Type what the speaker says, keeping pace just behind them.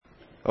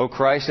O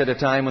Christ, at a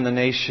time when the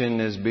nation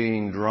is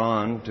being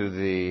drawn to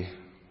the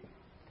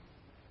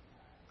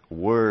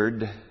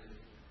word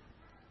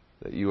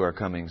that you are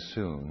coming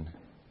soon,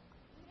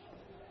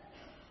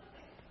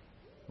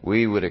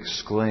 we would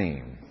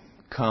exclaim,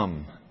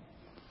 "Come,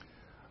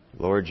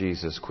 Lord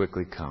Jesus,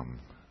 quickly come."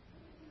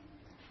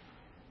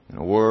 In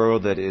a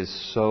world that is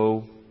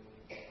so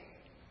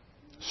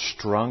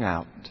strung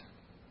out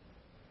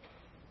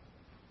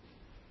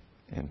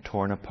and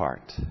torn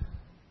apart,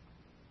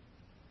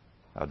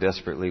 how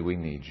desperately we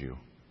need you.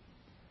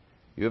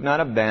 You have not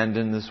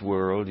abandoned this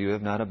world. You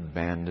have not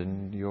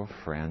abandoned your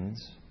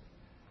friends.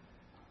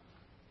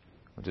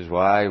 Which is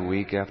why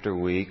week after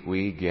week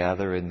we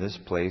gather in this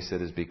place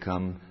that has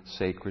become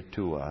sacred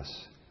to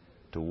us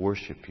to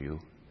worship you.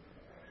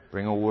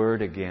 Bring a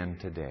word again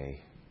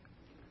today.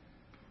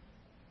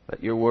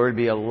 Let your word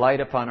be a light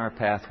upon our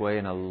pathway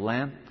and a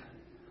lamp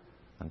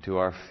unto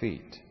our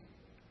feet.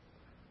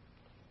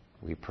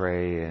 We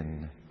pray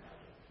in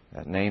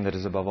that name that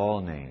is above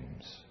all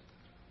names.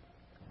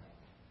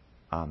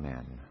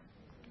 Amen.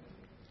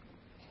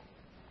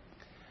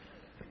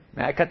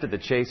 May I cut to the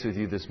chase with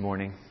you this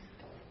morning?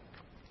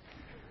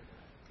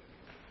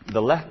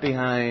 The Left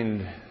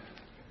Behind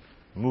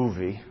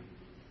movie,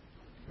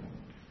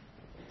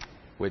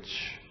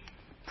 which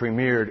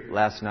premiered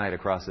last night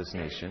across this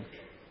nation,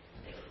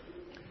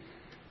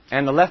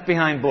 and the Left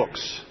Behind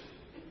books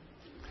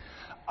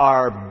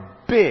are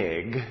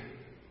big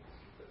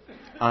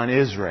on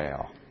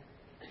Israel.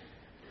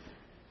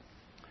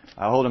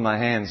 I hold in my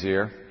hands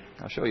here,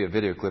 I'll show you a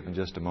video clip in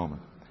just a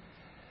moment.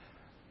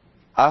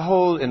 I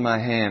hold in my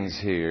hands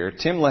here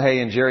Tim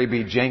LaHaye and Jerry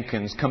B.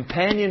 Jenkins'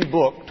 companion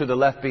book to the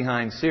Left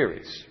Behind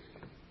series.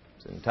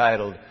 It's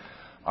entitled,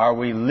 Are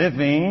We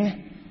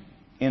Living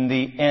in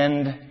the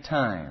End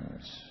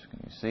Times? Can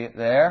you see it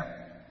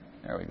there?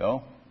 There we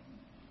go.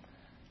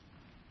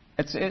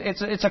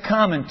 It's a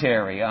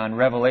commentary on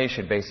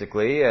Revelation,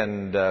 basically,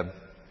 and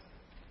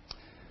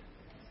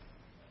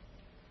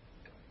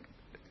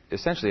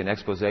essentially an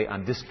expose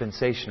on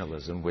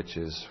dispensationalism, which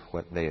is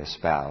what they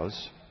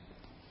espouse.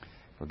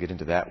 We'll get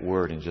into that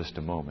word in just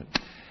a moment.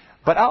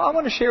 But I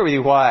want to share with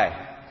you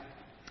why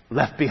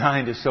Left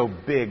Behind is so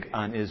big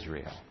on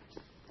Israel.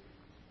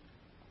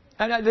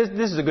 And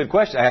this is a good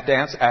question. I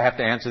have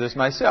to answer this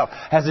myself.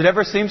 Has it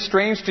ever seemed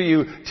strange to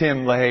you,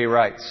 Tim LaHaye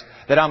writes,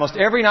 that almost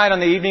every night on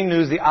the evening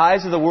news, the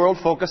eyes of the world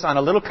focus on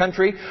a little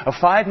country of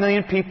 5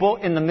 million people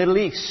in the Middle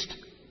East?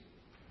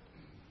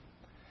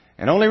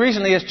 And only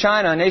recently has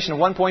China, a nation of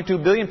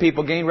 1.2 billion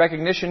people, gained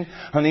recognition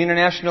on the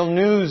international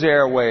news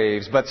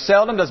airwaves. But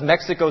seldom does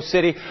Mexico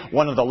City,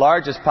 one of the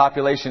largest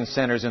population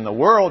centers in the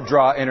world,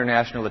 draw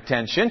international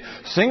attention.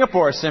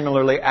 Singapore is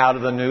similarly out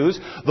of the news.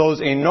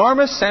 Those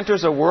enormous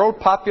centers of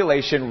world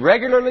population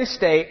regularly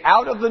stay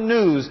out of the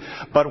news.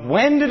 But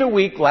when did a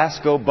week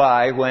last go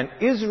by when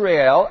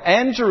Israel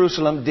and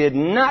Jerusalem did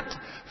not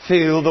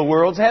fill the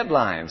world's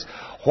headlines?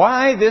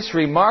 Why this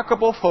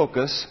remarkable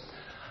focus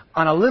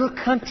on a little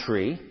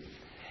country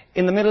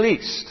in the Middle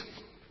East?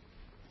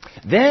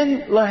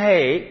 Then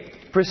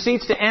LaHaye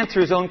proceeds to answer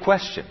his own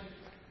question.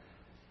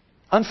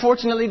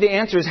 Unfortunately, the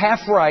answer is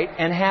half right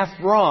and half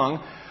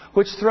wrong,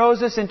 which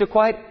throws us into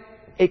quite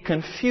a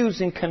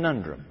confusing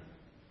conundrum.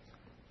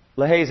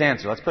 LaHaye's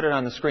answer, let's put it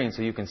on the screen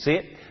so you can see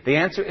it. The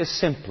answer is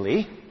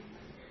simply,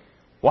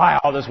 why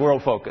all this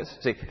world focus?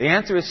 See, the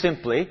answer is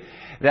simply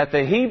that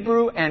the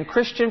Hebrew and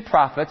Christian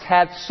prophets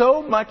had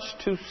so much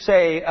to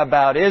say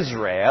about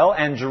Israel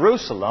and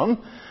Jerusalem.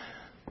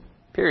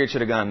 Period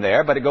should have gone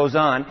there, but it goes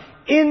on.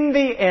 In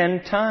the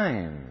end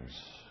times.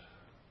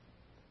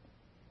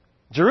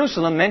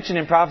 Jerusalem, mentioned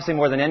in prophecy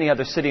more than any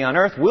other city on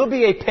earth, will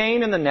be a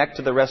pain in the neck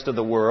to the rest of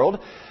the world,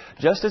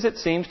 just as it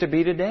seems to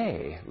be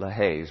today.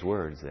 LaHaye's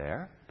words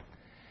there.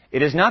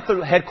 It is not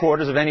the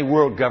headquarters of any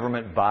world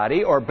government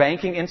body or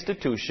banking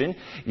institution,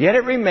 yet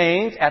it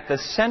remains at the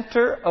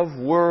center of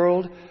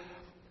world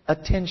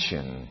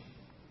attention.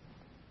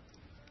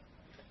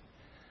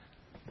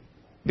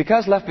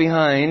 Because Left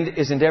Behind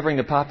is endeavoring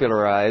to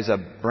popularize a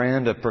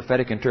brand of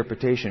prophetic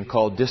interpretation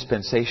called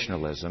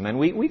dispensationalism. And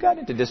we got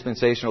into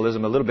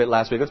dispensationalism a little bit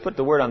last week. Let's put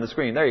the word on the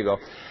screen. There you go.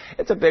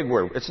 It's a big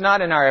word. It's not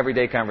in our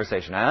everyday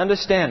conversation. I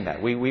understand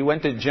that. We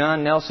went to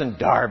John Nelson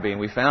Darby and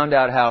we found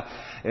out how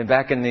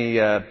back in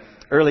the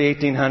early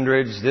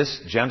 1800s, this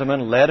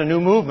gentleman led a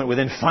new movement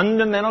within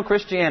fundamental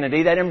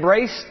Christianity that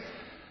embraced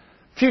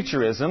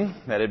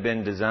futurism that had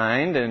been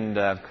designed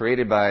and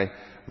created by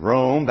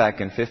Rome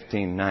back in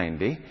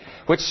 1590,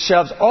 which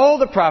shoves all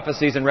the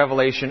prophecies in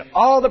Revelation,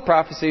 all the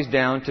prophecies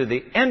down to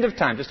the end of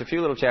time. Just a few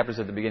little chapters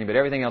at the beginning, but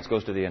everything else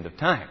goes to the end of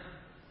time.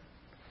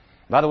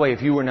 By the way,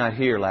 if you were not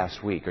here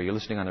last week, or you're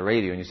listening on the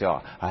radio and you say,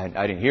 oh, I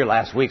didn't hear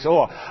last week, so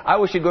I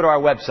wish you'd go to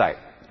our website.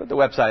 Let's put the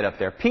website up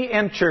there,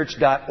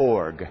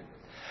 pmchurch.org.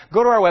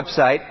 Go to our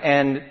website,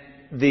 and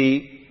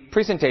the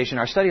presentation,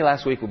 our study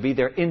last week, will be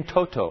there in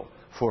toto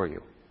for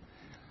you.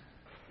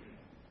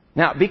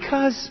 Now,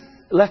 because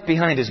Left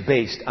Behind is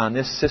based on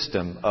this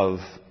system of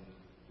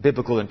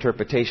biblical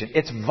interpretation,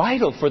 it's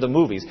vital for the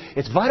movies,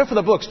 it's vital for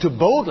the books to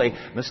boldly,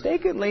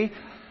 mistakenly,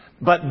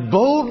 but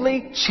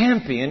boldly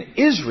champion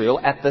Israel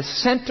at the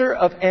center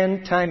of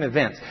end-time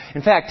events.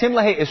 In fact, Tim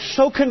LaHaye is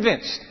so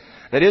convinced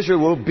that Israel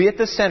will be at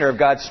the center of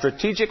God's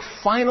strategic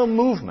final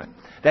movement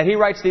that he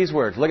writes these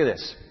words. Look at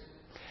this.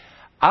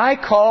 I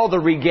call the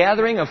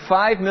regathering of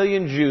 5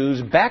 million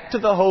Jews back to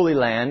the Holy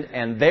Land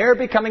and their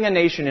becoming a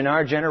nation in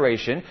our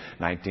generation,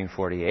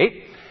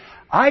 1948.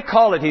 I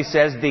call it, he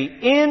says, the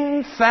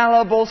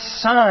infallible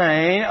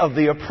sign of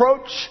the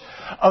approach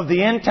of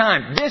the end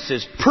time. This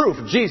is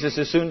proof Jesus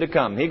is soon to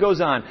come. He goes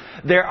on,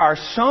 there are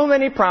so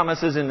many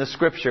promises in the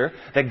Scripture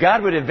that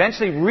God would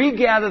eventually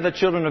regather the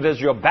children of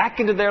Israel back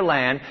into their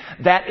land,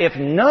 that if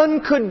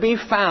none could be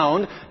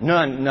found,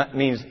 none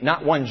means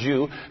not one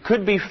Jew,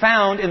 could be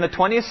found in the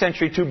 20th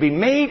century to be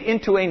made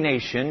into a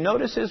nation,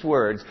 notice his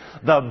words,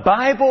 the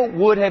Bible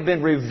would have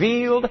been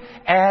revealed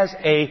as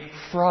a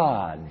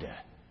fraud.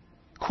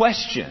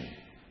 Question.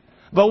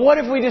 But what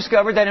if we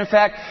discovered that, in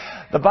fact,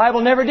 the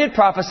Bible never did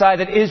prophesy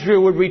that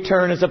Israel would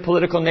return as a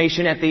political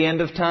nation at the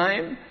end of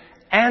time?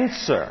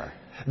 Answer.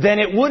 Then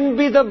it wouldn't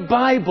be the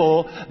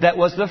Bible that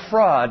was the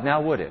fraud,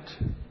 now would it?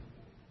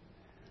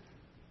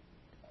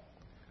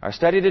 Our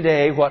study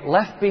today, what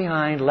left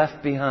behind,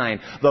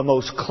 the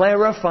most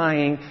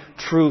clarifying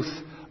truth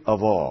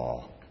of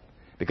all.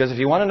 Because if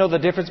you want to know the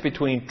difference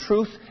between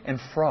truth and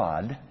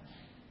fraud,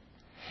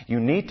 you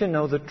need to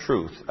know the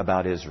truth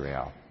about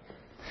Israel.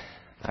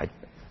 I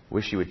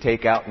wish you would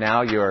take out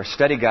now your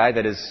study guide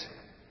that is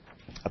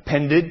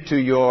appended to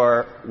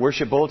your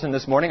worship bulletin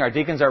this morning. Our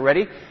deacons are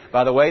ready,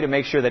 by the way, to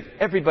make sure that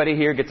everybody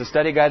here gets a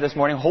study guide this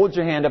morning. Hold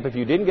your hand up if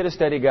you didn't get a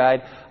study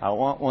guide. I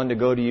want one to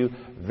go to you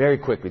very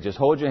quickly. Just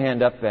hold your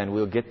hand up and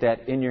we'll get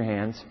that in your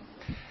hands.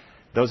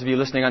 Those of you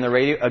listening on the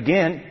radio,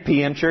 again,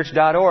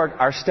 pmchurch.org.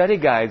 Our study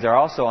guides are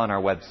also on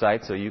our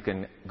website, so you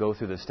can go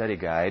through the study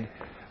guide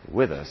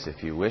with us.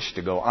 If you wish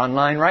to go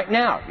online right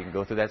now, you can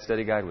go through that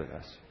study guide with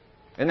us.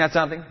 Isn't that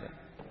something?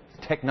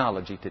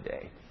 Technology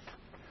today.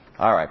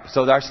 All right.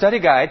 So our study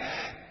guide,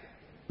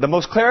 the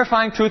most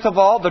clarifying truth of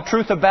all, the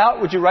truth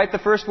about, would you write the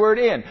first word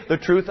in? The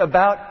truth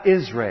about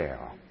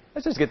Israel.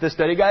 Let's just get this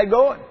study guide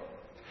going.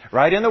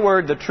 Write in the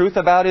word, the truth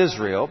about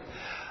Israel.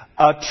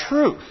 A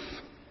truth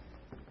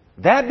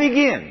that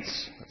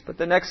begins, let's put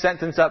the next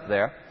sentence up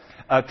there.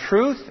 A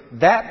truth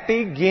that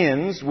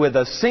begins with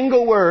a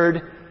single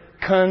word,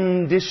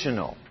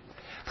 conditional.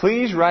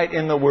 Please write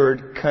in the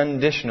word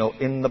conditional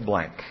in the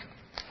blank.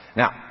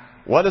 Now,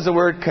 what does the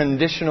word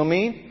conditional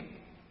mean?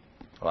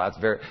 Well,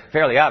 that's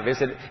fairly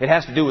obvious. It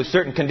has to do with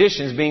certain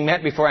conditions being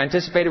met before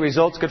anticipated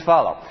results could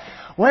follow.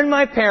 When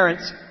my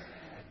parents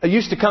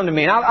used to come to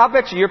me, and I'll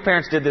bet you your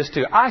parents did this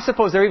too. I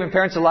suppose there are even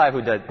parents alive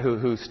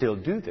who still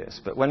do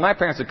this. But when my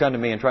parents would come to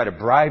me and try to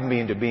bribe me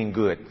into being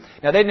good.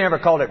 Now, they never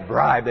called it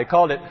bribe. They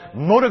called it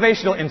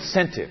motivational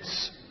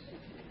incentives.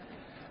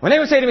 When they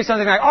would say to me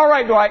something like, all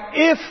right, Dwight,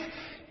 if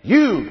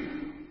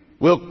you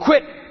will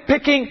quit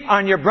picking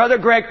on your brother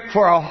Greg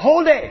for a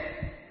whole day,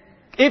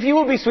 if you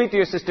will be sweet to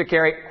your sister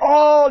Carrie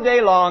all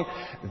day long,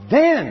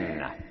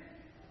 then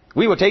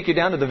we will take you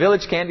down to the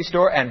village candy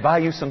store and buy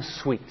you some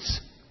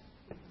sweets.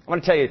 I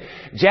want to tell you,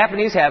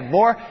 Japanese have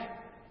more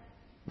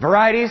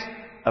varieties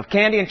of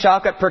candy and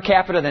chocolate per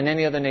capita than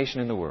any other nation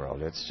in the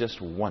world. It's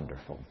just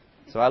wonderful.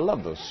 So I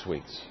love those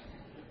sweets.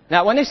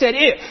 Now, when they said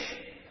if,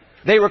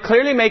 they were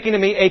clearly making to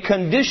me a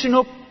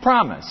conditional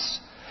promise.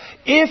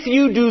 If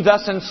you do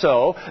thus and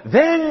so,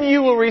 then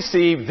you will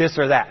receive this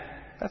or that.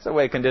 That's the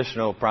way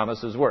conditional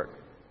promises work.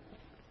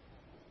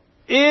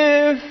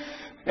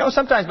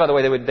 Sometimes, by the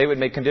way, they would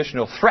make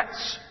conditional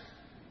threats.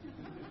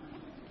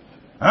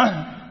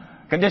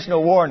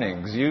 Conditional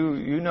warnings,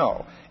 you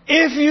know.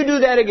 If you do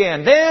that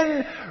again,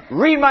 then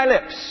read my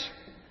lips.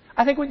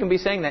 I think we can be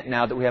saying that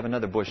now that we have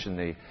another Bush in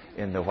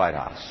the White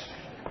House.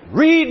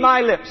 Read my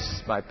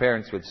lips, my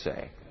parents would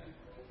say.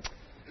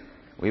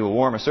 We will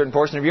warm a certain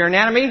portion of your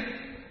anatomy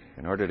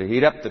in order to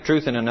heat up the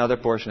truth in another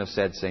portion of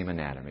said same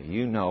anatomy.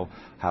 You know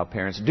how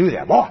parents do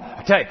that. Boy,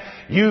 I tell you,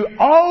 you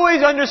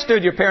always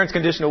understood your parents'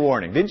 conditional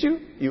warning, didn't you?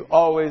 You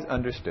always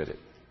understood it.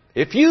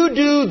 If you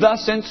do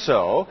thus and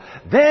so,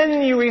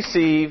 then you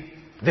receive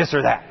this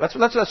or that.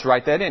 Let's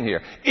write that in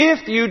here.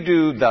 If you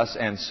do thus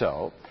and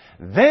so,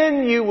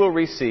 then you will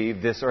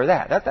receive this or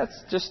that. That's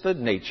just the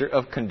nature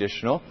of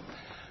conditional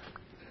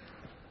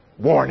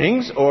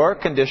warnings or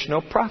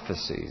conditional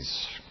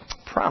prophecies,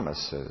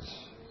 promises.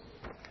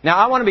 Now,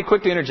 I want to be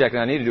quickly interjecting.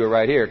 I need to do it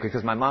right here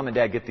because my mom and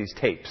dad get these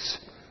tapes.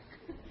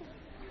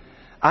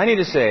 I need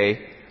to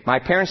say, my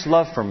parents'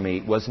 love for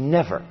me was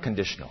never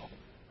conditional.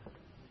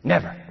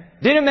 Never.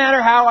 Didn't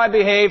matter how I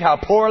behaved, how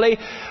poorly,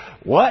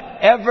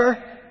 whatever.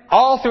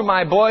 All through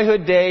my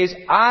boyhood days,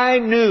 I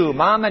knew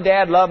Mom and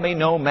Dad loved me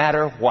no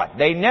matter what.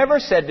 They never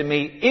said to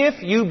me,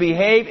 if you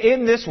behave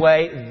in this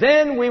way,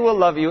 then we will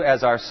love you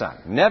as our son.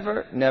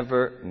 Never,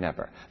 never,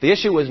 never. The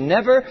issue was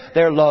never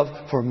their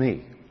love for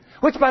me.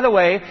 Which, by the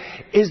way,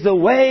 is the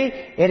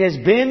way it has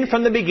been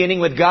from the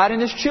beginning with God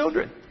and His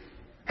children.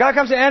 God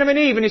comes to Adam and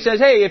Eve and He says,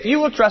 hey, if you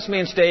will trust me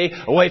and stay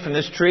away from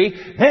this tree,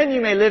 then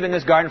you may live in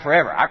this garden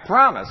forever. I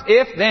promise.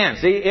 If then.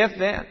 See, if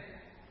then.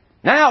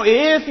 Now,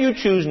 if you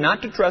choose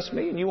not to trust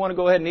me and you want to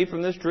go ahead and eat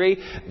from this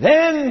tree,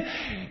 then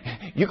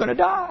you're going to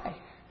die.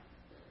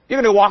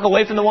 You're going to walk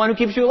away from the one who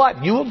keeps you alive.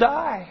 You will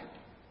die.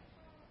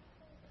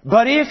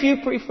 But if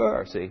you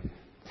prefer, see,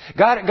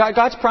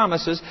 God's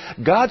promises,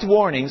 God's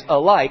warnings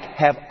alike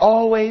have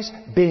always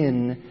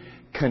been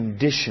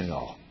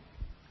conditional.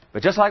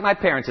 But just like my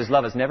parents, His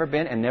love has never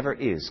been and never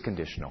is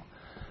conditional.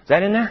 Is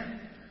that in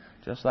there?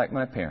 Just like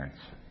my parents.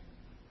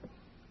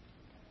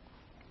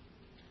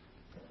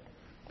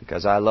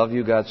 Because I love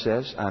you, God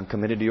says, I'm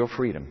committed to your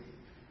freedom.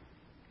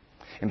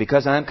 And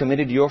because I'm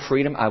committed to your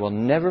freedom, I will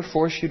never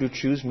force you to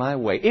choose my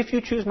way. If you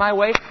choose my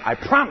way, I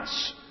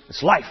promise,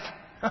 it's life.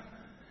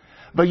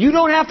 But you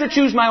don't have to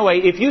choose my way.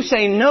 If you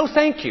say, no,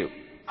 thank you,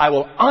 I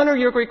will honor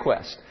your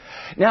request.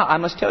 Now, I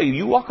must tell you,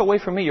 you walk away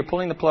from me, you're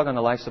pulling the plug on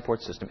the life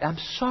support system. I'm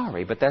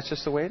sorry, but that's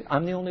just the way it is.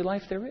 I'm the only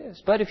life there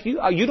is. But if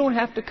you don't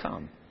have to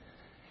come.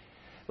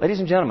 Ladies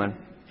and gentlemen,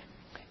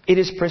 it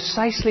is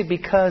precisely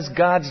because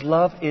God's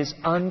love is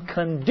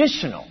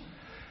unconditional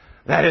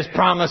that His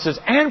promises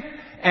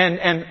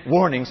and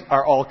warnings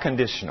are all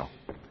conditional.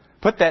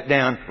 Put that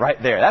down right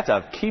there. That's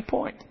a key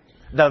point.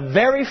 The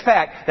very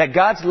fact that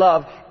God's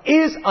love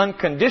is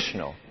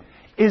unconditional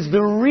is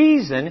the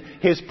reason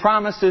His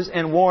promises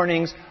and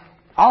warnings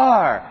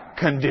are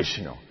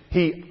conditional.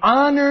 He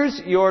honors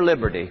your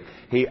liberty.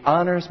 He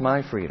honors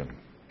my freedom.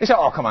 You say,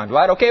 oh, come on,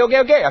 Dwight. Okay.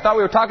 I thought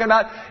we were talking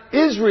about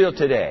Israel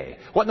today.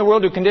 What in the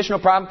world do conditional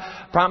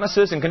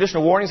promises and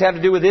conditional warnings have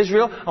to do with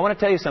Israel? I want to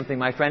tell you something,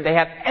 my friend. They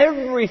have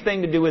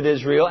everything to do with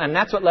Israel, and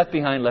that's what left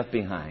behind left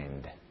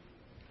behind.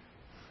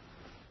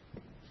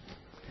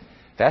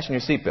 Fasten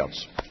your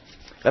seatbelts.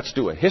 Let's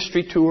do a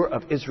history tour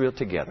of Israel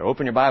together.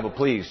 Open your Bible,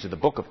 please, to the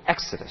book of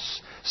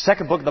Exodus.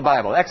 Second book of the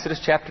Bible, Exodus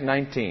chapter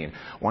 19.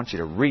 I want you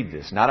to read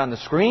this, not on the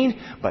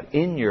screen, but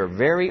in your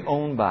very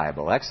own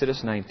Bible.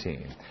 Exodus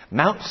 19.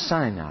 Mount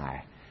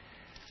Sinai.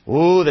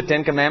 Ooh, the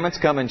Ten Commandments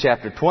come in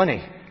chapter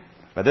 20.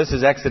 But this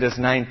is Exodus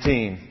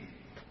 19.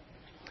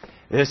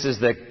 This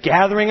is the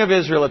gathering of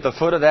Israel at the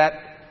foot of that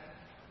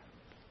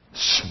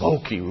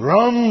smoky,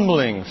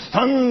 rumbling,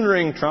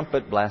 thundering,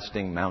 trumpet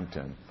blasting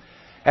mountain.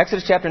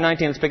 Exodus chapter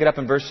 19, let's pick it up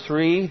in verse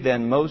 3.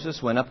 Then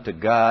Moses went up to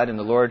God, and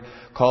the Lord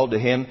called to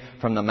him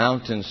from the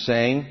mountain,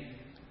 saying,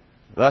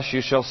 Thus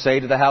you shall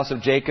say to the house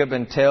of Jacob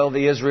and tell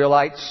the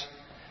Israelites,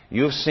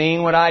 You have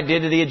seen what I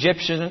did to the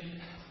Egyptians,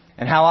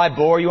 and how I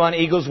bore you on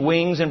eagle's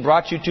wings and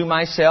brought you to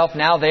myself.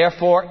 Now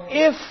therefore,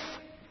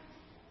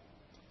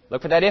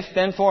 look for that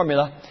if-then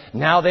formula.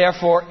 Now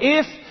therefore,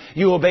 if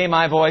you obey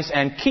my voice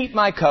and keep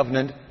my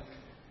covenant,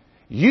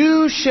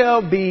 you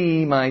shall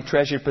be my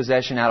treasured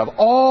possession out of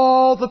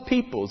all the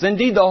peoples.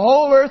 Indeed, the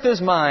whole earth is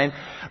mine,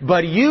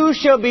 but you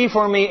shall be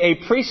for me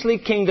a priestly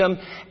kingdom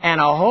and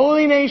a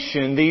holy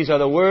nation. These are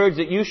the words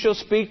that you shall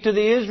speak to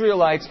the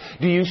Israelites.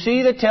 Do you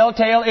see the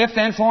telltale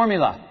if-then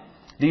formula?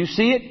 Do you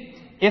see it?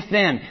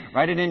 If-then.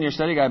 Write it in your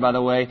study guide, by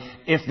the way.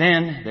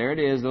 If-then. There it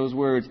is, those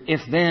words.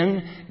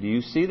 If-then. Do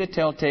you see the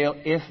telltale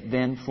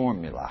if-then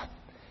formula?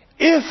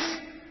 If,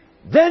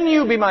 then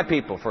you be my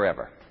people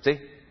forever. See?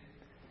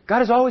 God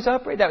has always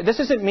operated that way. This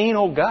isn't mean,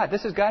 oh God.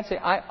 This is God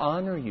saying, I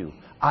honor you.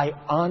 I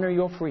honor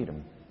your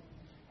freedom.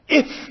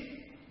 If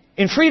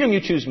in freedom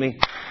you choose me,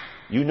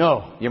 you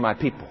know you're my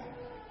people.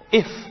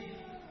 If.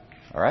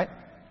 All right?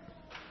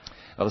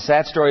 Well, the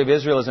sad story of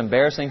Israel is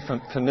embarrassing,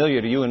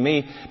 familiar to you and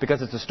me,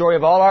 because it's the story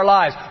of all our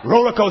lives.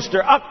 Roller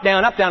coaster, up,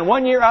 down,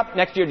 1 year up,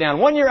 next year down,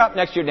 1 year up,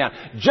 next year down.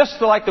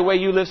 Just like the way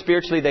you live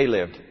spiritually, they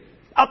lived.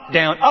 Up,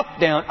 down, up,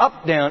 down,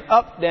 up, down,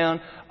 up,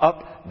 down,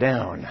 up,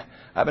 down.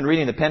 I've been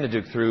reading the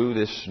Pentateuch through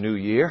this new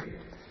year.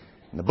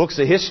 In the books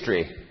of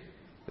history.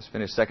 Just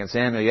finished 2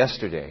 Samuel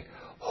yesterday.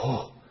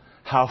 Oh,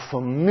 how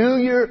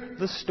familiar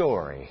the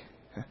story.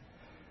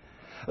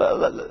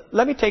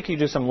 Let me take you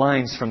to some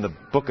lines from the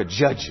book of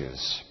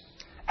Judges.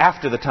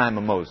 After the time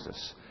of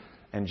Moses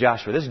and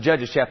Joshua. This is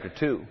Judges chapter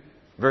 2,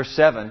 verse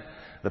 7.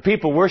 The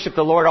people worshiped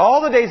the Lord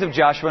all the days of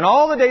Joshua and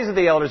all the days of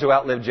the elders who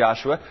outlived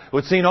Joshua, who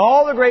had seen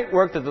all the great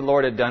work that the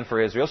Lord had done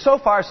for Israel. So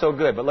far, so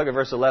good. But look at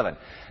verse 11,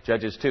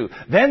 Judges 2.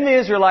 Then the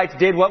Israelites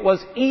did what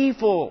was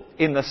evil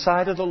in the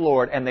sight of the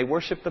Lord, and they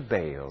worshipped the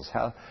Baals.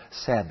 How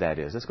sad that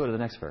is. Let's go to the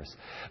next verse.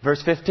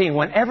 Verse 15.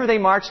 Whenever they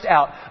marched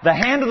out, the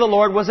hand of the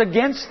Lord was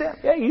against them.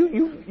 Yeah,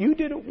 you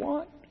didn't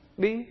want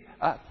me.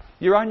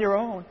 You're on your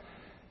own.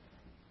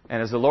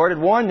 And as the Lord had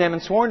warned them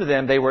and sworn to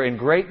them, they were in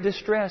great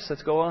distress.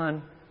 Let's go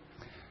on.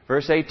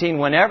 Verse 18,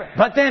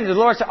 but then the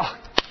Lord said,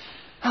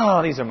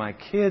 oh, these are my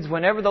kids.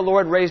 Whenever the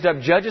Lord raised up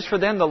judges for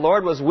them, the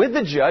Lord was with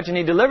the judge, and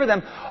He delivered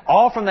them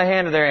all from the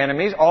hand of their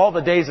enemies, all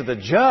the days of the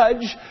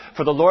judge.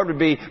 For the Lord would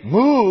be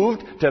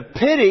moved to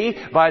pity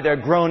by their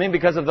groaning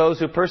because of those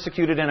who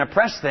persecuted and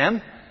oppressed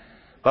them.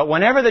 But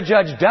whenever the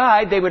judge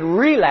died, they would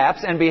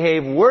relapse and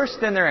behave worse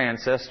than their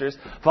ancestors,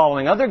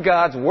 following other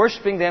gods,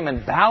 worshiping them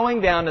and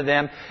bowing down to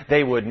them.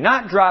 They would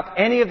not drop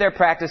any of their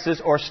practices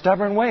or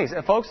stubborn ways.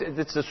 And folks,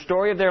 it's the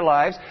story of their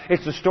lives.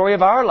 It's the story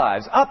of our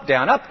lives. Up,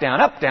 down, up,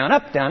 down, up, down,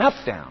 up, down,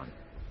 up, down.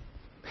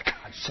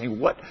 God saying,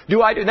 what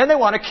do I do? Then they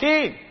want a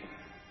king.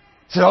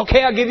 So,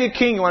 okay, I'll give you a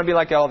king. You want to be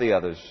like all the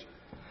others.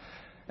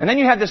 And then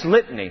you have this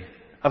litany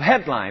of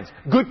headlines.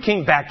 Good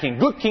king, bad king,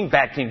 good king,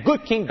 bad king,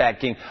 good king, bad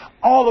king,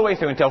 all the way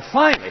through until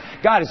finally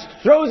God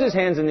throws His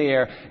hands in the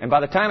air. And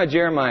by the time of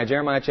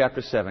Jeremiah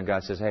chapter 7,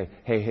 God says,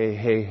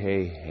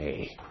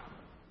 hey.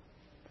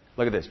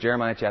 Look at this,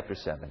 Jeremiah chapter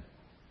 7.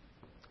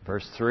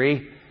 Verse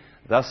 3,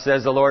 thus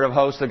says the Lord of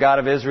hosts, the God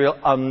of Israel,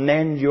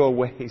 amend your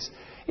ways.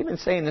 He's been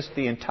saying this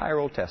the entire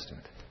Old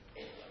Testament.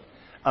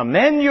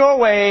 Amend your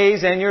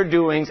ways and your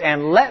doings,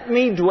 and let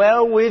me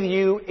dwell with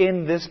you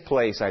in this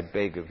place, I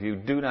beg of you.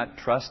 Do not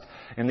trust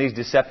in these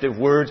deceptive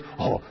words.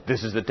 Oh,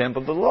 this is the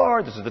temple of the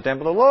Lord. This is the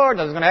temple of the Lord.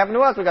 Nothing's going to happen to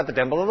us. We've got the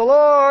temple of the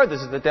Lord.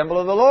 This is the temple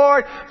of the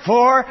Lord.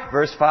 For,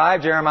 verse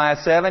 5, Jeremiah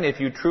 7,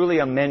 if you truly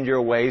amend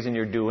your ways and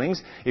your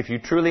doings, if you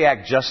truly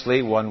act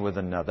justly one with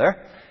another,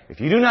 if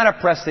you do not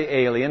oppress the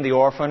alien, the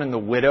orphan, and the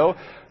widow,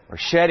 or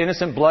shed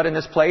innocent blood in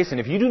this place, and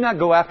if you do not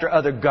go after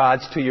other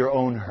gods to your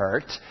own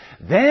hurt,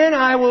 then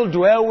I will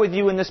dwell with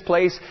you in this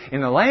place,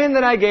 in the land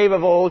that I gave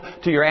of old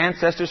to your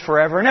ancestors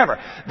forever and ever.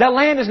 That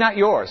land is not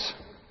yours.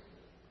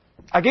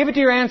 I gave it to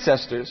your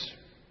ancestors.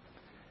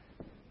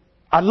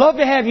 I'd love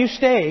to have you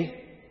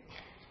stay,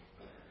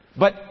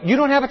 but you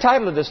don't have a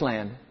title to this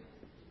land.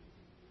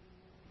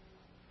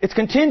 It's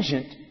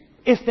contingent.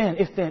 If then.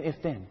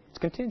 It's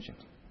contingent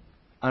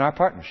on our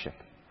partnership.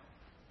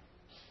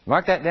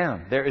 Mark that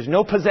down. There is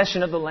no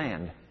possession of the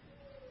land.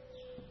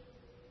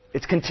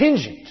 It's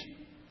contingent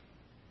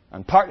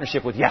on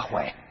partnership with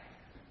Yahweh,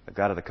 the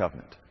God of the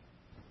covenant.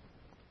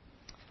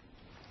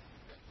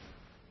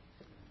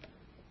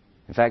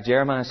 In fact,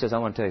 Jeremiah says, I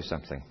want to tell you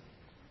something.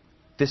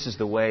 This is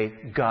the way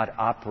God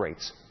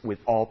operates with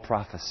all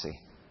prophecy.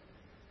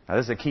 Now,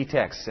 this is a key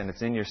text, and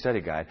it's in your study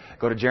guide.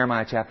 Go to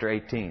Jeremiah chapter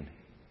 18.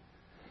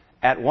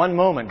 At one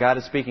moment, God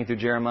is speaking through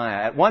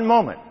Jeremiah. At one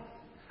moment,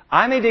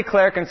 I may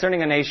declare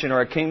concerning a nation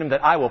or a kingdom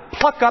that I will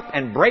pluck up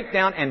and break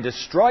down and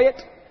destroy it.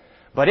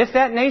 But if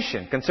that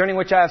nation, concerning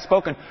which I have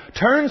spoken,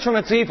 turns from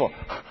its evil,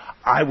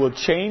 I will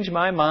change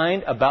my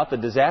mind about the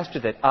disaster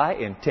that I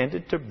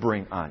intended to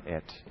bring on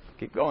it.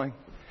 Keep going.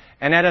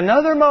 And at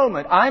another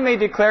moment, I may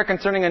declare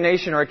concerning a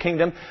nation or a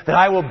kingdom that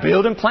I will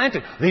build and plant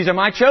it. These are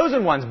my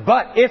chosen ones.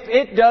 But if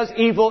it does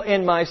evil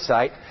in my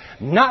sight,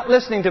 not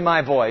listening to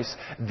my voice,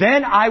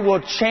 then I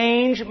will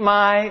change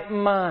my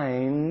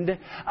mind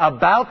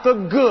about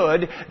the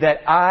good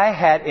that I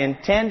had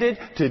intended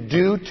to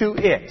do to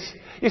it.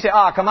 You say,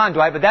 come on,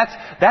 Dwight, but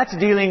that's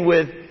dealing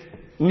with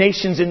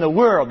nations in the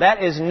world.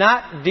 That is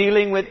not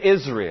dealing with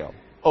Israel.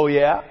 Oh,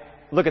 yeah?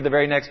 Look at the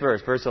very next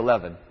verse, verse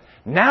 11.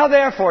 Now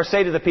therefore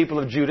say to the people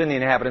of Judah and the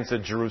inhabitants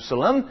of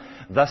Jerusalem,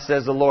 thus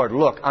says the Lord,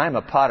 look, I am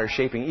a potter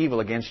shaping evil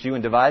against you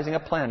and devising a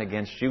plan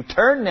against you.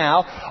 Turn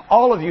now,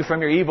 all of you,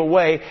 from your evil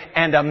way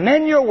and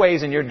amend your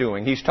ways and your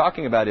doing. He's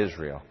talking about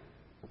Israel.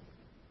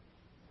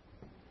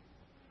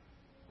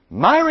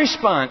 My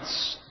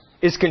response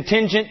is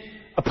contingent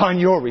upon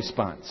your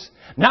response.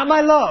 Not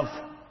my love,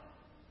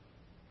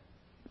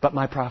 but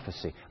my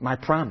prophecy, my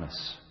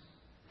promise.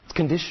 It's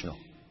conditional.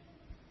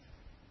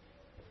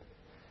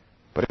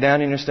 Put it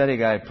down in your study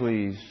guide,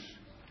 please.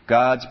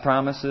 God's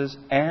promises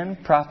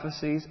and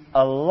prophecies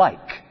alike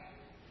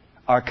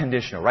are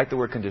conditional. Write the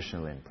word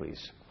conditional in,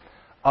 please.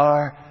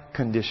 Are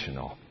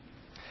conditional.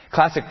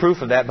 Classic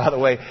proof of that, by the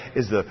way,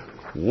 is the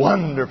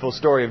wonderful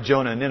story of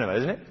Jonah and Nineveh,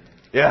 isn't it?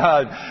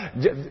 Yeah.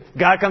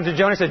 God comes to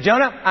Jonah and says,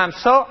 Jonah,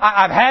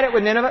 I've had it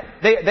with Nineveh.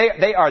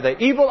 They are the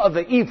evil of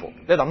the evil.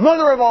 They're the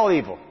mother of all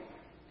evil.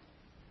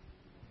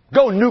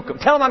 Go nuke them.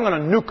 Tell them I'm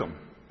going to nuke them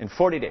in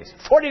 40 days.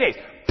 40 days.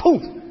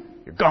 Poof.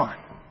 You're gone.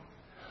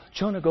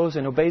 Jonah goes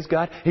and obeys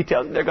God. He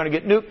tells them they're going to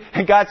get nuked.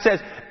 And God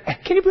says,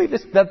 can you believe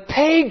this? The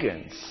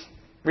pagans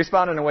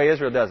respond in a way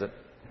Israel doesn't.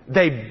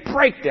 They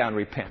break down,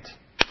 repent.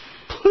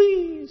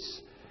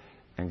 Please.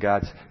 And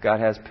God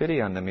has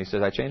pity on them. He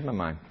says, I changed my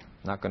mind.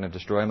 Not going to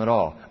destroy them at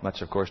all.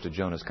 Much, of course, to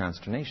Jonah's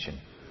consternation.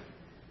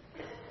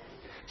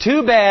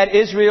 Too bad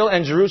Israel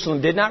and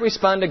Jerusalem did not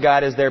respond to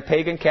God as their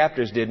pagan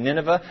captors did,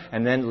 Nineveh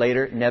and then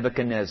later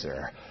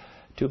Nebuchadnezzar.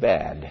 Too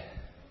bad.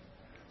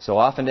 So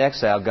often to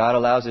exile, God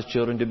allows His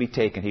children to be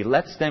taken. He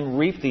lets them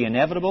reap the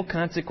inevitable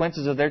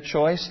consequences of their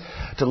choice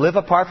to live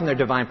apart from their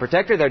divine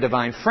protector, their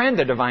divine friend,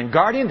 their divine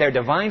guardian, their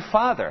divine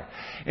father.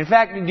 In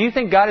fact, do you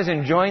think God is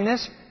enjoying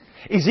this?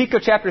 Ezekiel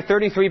chapter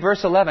 33,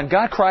 verse 11,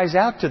 God cries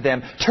out to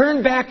them,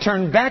 turn back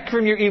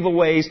from your evil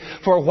ways,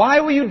 for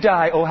why will you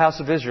die, O house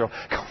of Israel?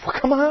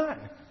 Come on.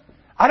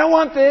 I don't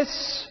want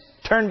this.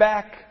 Turn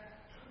back.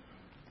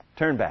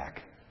 Turn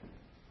back.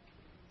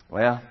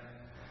 Well,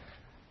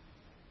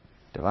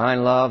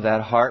 divine love,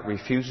 that heart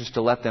refuses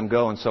to let them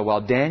go. And so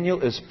while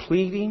Daniel is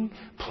pleading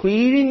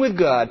with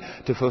God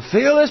to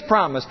fulfill His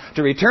promise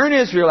to return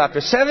Israel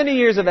after 70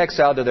 years of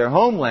exile to their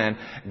homeland,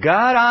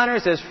 God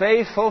honors His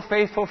faithful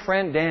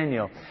friend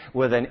Daniel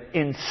with an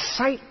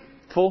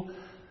insightful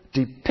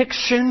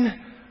depiction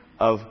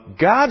of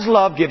God's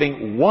love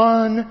giving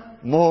one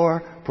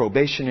more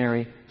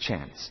probationary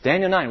chance.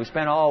 Daniel 9. We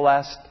spent all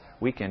last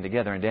weekend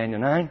together in Daniel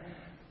 9.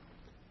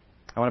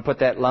 I want to put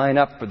that line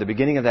up for the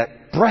beginning of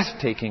that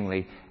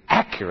breathtakingly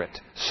accurate,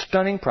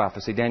 stunning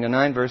prophecy. Daniel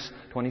 9, verse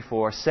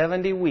 24.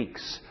 70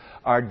 weeks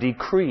are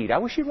decreed. I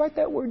wish you'd write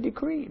that word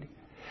decreed,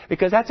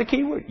 because that's a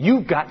key word.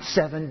 You've got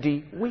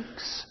 70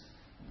 weeks.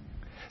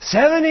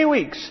 70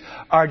 weeks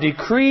are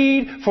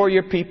decreed for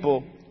your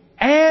people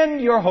and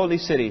your holy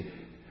city.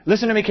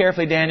 Listen to me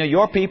carefully, Daniel.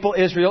 Your people,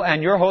 Israel,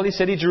 and your holy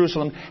city,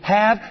 Jerusalem,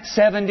 have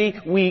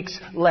 70 weeks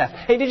left.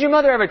 Hey, did your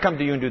mother ever come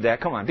to you and do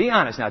that? Come on, be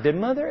honest now. Did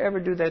Mother ever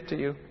do that to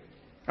you?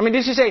 I mean,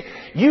 did she say,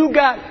 you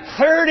got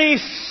 30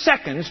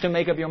 seconds to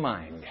make up your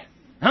mind?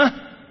 Huh?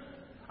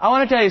 I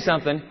want to tell you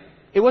something.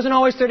 It wasn't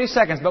always 30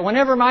 seconds, but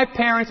whenever my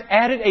parents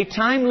added a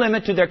time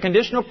limit to their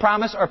conditional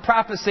promise or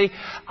prophecy,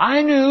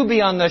 I knew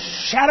beyond the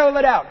shadow of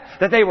a doubt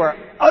that they were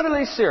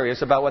utterly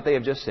serious about what they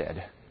have just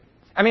said.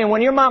 I mean,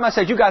 when your mama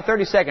says you got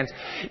 30 seconds,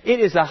 it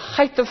is the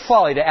height of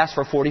folly to ask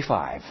for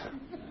 45.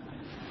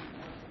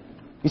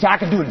 You say, I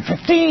can do it in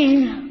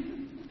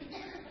 15.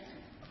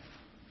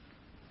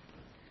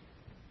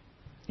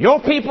 Your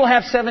people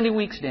have 70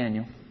 weeks,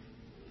 Daniel.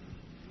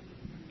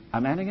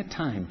 I'm adding a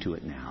time to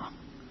it now.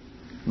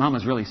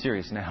 Mama's really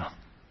serious now.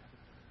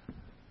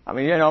 I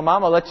mean,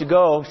 Mama lets you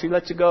go. She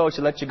lets you go.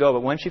 She lets you go.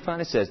 But when she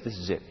finally says, this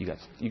is it,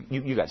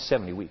 you got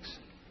 70 weeks.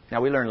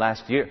 Now, we learned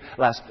last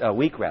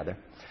week,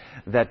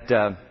 that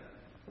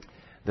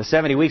the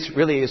 70 weeks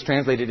really is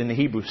translated in the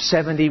Hebrew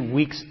 70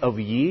 weeks of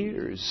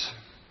years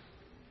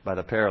by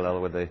the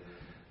parallel with the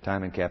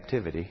time in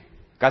captivity.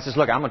 God says,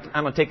 look, I'm going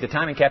to take the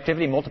time in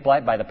captivity, multiply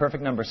it by the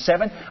perfect number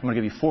 7. I'm going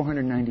to give you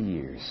 490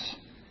 years.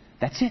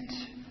 That's it.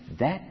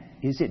 That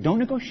is it. Don't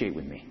negotiate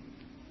with me.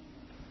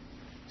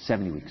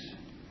 70 weeks.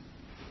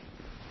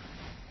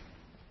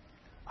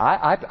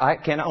 I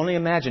can only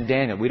imagine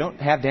Daniel. We don't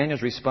have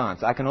Daniel's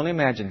response. I can only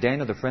imagine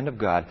Daniel, the friend of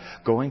God,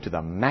 going to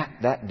the mat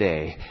that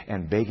day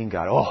and begging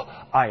God, oh,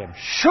 I am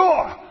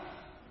sure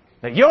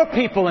that your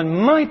people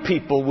and my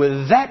people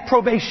with that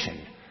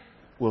probation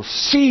will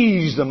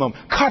seize the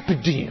moment.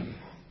 Carpe diem.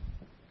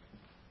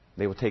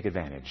 They will take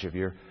advantage of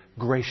your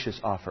gracious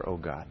offer, O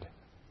God.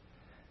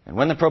 And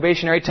when the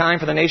probationary time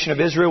for the nation of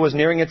Israel was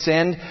nearing its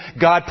end,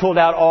 God pulled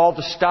out all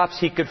the stops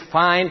He could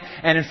find,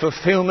 and in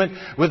fulfillment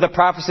with the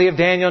prophecy of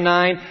Daniel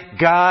 9,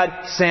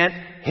 God sent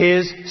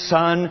His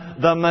Son,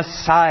 the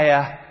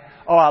Messiah.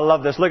 Oh, I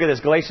love this. Look at this.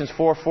 Galatians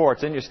 4:4.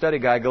 It's in your study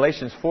guide.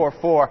 Galatians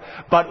 4:4.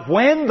 But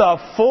when the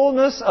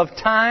fullness of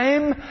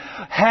time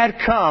had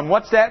come.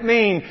 What's that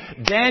mean?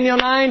 Daniel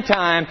 9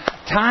 time.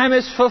 Time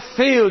is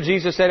fulfilled,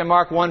 Jesus said in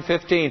Mark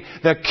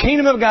 1:15. The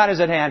kingdom of God is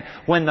at hand.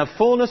 When the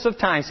fullness of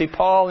time. See,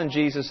 Paul and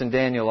Jesus and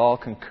Daniel all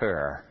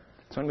concur.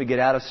 It's when we get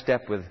out of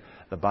step with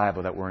the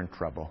Bible that we're in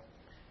trouble.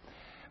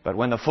 But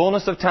when the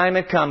fullness of time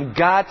had come,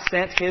 God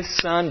sent His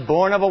Son,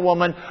 born of a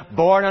woman,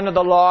 born under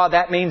the law.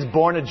 That means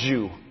born a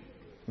Jew.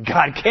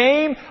 God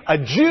came, a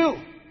Jew,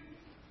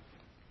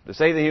 to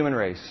save the human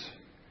race.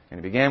 And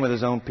He began with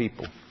His own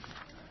people.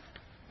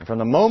 And from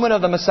the moment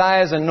of the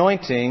Messiah's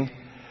anointing,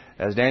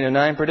 as Daniel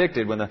 9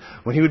 predicted, when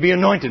He would be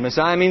anointed,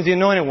 Messiah means the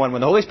anointed one.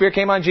 When the Holy Spirit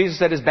came on Jesus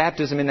at His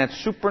baptism in that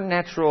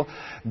supernatural,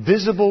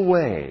 visible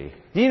way.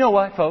 Do you know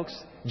what, folks?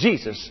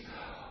 Jesus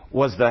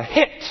was the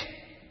hit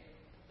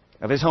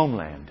of His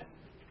homeland.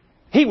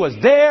 He was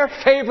their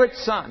favorite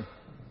son.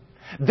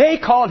 They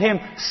called Him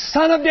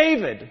Son of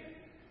David.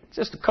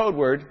 Just a code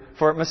word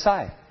for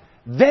Messiah.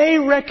 They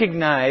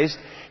recognized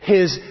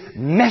His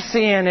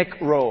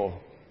messianic role.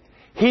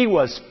 He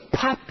was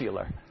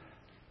popular.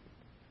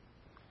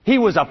 He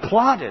was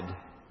applauded,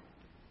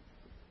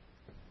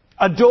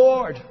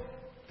 adored,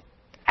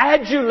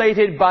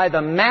 adulated by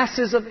the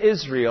masses of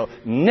Israel.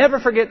 Never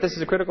forget, this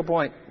is a critical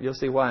point. You'll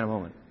see why in a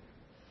moment.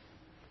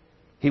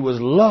 He was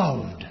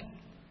loved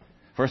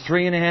for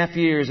 3.5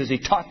 years as He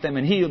taught them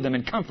and healed them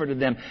and comforted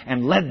them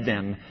and led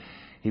them.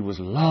 He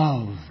was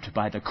loved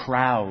by the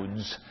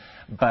crowds,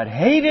 but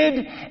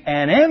hated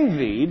and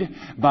envied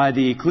by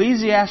the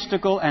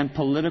ecclesiastical and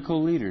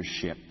political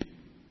leadership.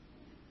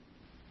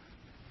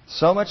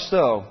 So much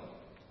so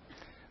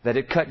that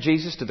it cut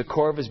Jesus to the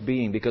core of His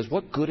being, because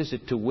what good is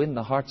it to win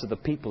the hearts of the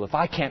people if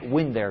I can't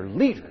win their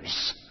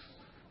leaders?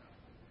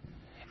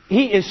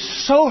 He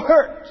is so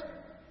hurt.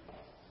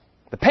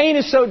 The pain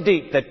is so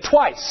deep that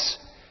twice,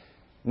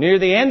 near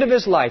the end of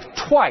His life,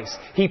 twice,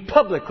 He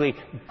publicly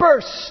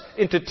bursts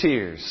into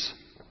tears.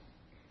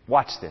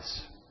 Watch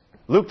this.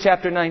 Luke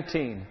chapter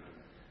 19.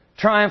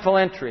 Triumphal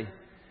entry.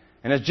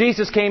 And as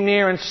Jesus came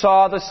near and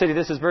saw the city,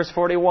 this is verse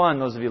 41,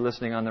 those of you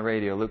listening on the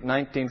radio, Luke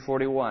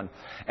 19:41.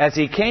 As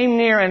He came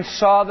near and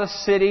saw the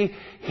city,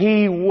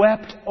 He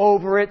wept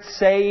over it,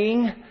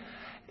 saying,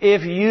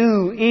 if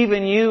you,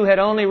 even you, had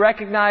only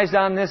recognized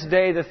on this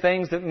day the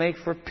things that make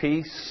for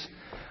peace,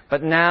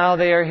 but now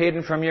they are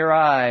hidden from your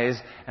eyes.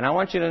 And I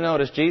want you to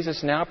notice,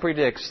 Jesus now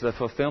predicts the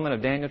fulfillment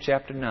of Daniel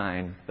chapter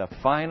 9. The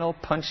final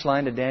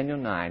punchline to Daniel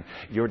 9.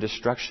 Your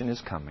destruction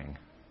is coming.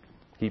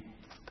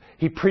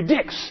 He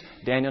predicts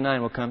Daniel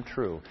 9 will come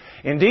true.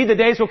 Indeed, the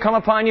days will come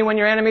upon you when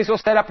your enemies will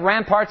set up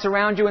ramparts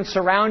around you and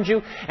surround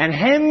you and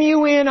hem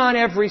you in on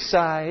every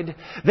side.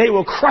 They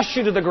will crush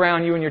you to the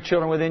ground, you and your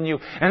children within you,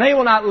 and they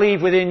will not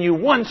leave within you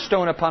one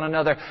stone upon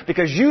another,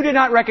 because you did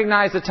not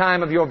recognize the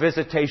time of your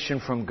visitation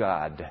from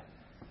God.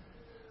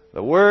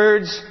 The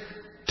words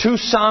too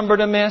somber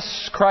to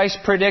miss. Christ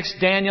predicts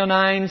Daniel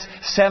 9's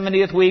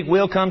 70th week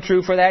will come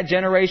true for that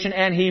generation,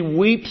 and He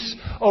weeps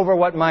over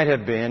what might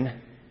have been.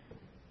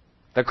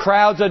 The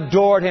crowds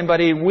adored Him, but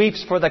He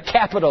weeps for the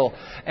capital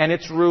and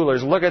its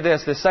rulers. Look at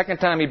this. The second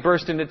time He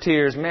burst into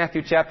tears.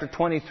 Matthew chapter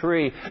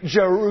 23.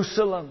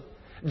 Jerusalem.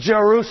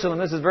 Jerusalem.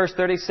 This is verse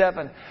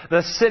 37.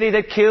 The city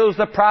that kills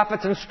the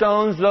prophets and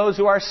stones those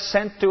who are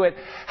sent to it.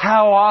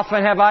 How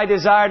often have I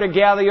desired to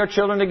gather your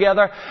children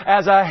together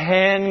as a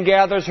hen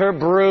gathers her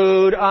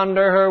brood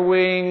under her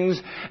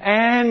wings,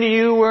 and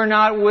you were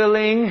not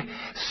willing.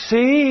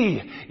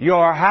 See,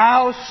 your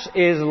house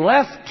is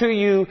left to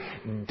you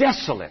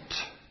desolate.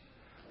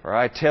 For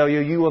I tell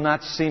you, you will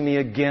not see me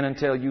again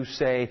until you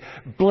say,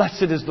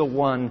 Blessed is the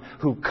one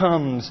who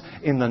comes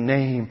in the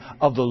name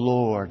of the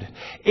Lord.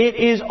 It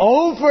is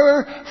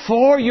over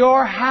for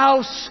your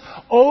house,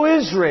 O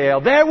Israel.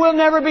 There will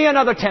never be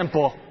another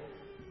temple.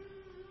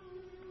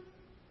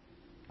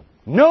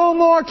 No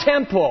more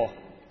temple.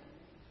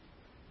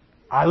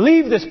 I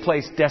leave this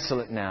place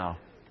desolate now.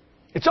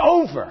 It's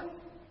over.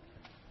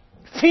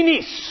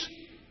 Finis.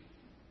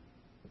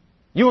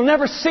 You will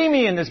never see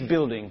me in this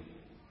building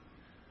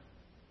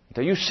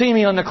until you see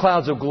me on the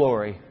clouds of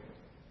glory.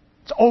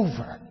 It's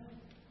over.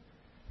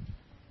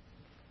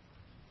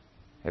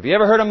 Have you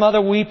ever heard a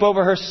mother weep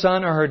over her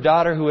son or her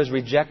daughter who has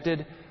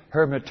rejected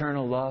her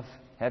maternal love?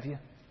 Have you?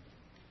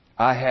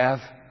 I have.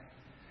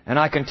 And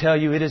I can tell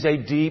you it is a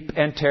deep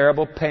and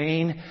terrible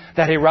pain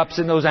that erupts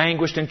in those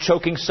anguished and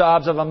choking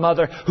sobs of a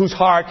mother whose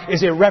heart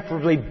is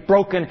irreparably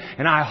broken,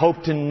 and I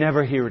hope to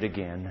never hear it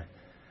again.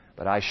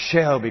 But I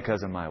shall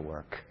because of my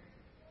work.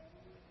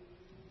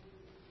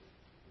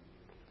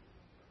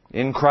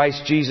 In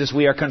Christ Jesus,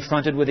 we are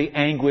confronted with the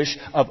anguish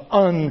of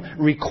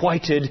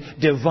unrequited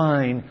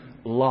divine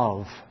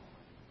love.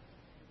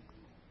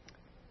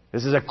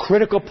 This is a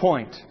critical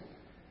point.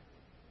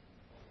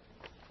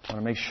 I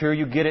want to make sure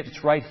you get it.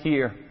 It's right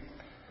here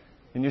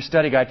in your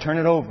study guide. Turn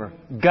it over.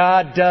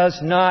 God does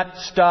not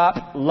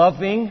stop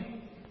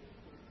loving.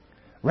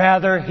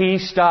 Rather, He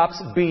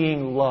stops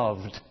being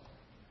loved.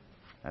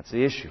 That's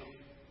the issue.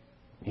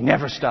 He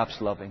never stops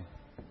loving.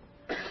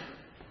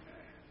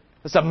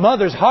 It's a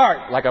mother's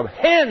heart, like a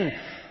hen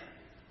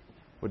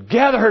would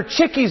gather her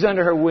chickies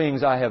under her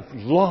wings. I have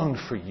longed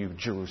for you,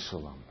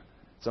 Jerusalem.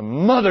 It's a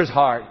mother's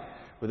heart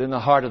within the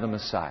heart of the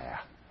Messiah.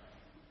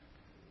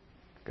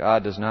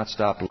 God does not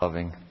stop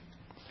loving.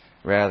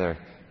 Rather,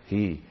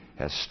 He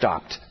has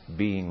stopped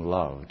being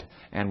loved.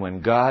 And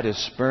when God is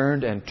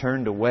spurned and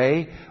turned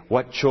away,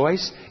 what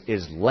choice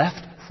is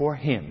left for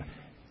Him?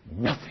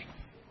 Nothing.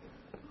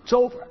 It's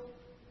over.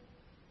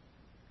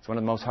 It's one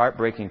of the most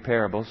heartbreaking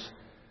parables.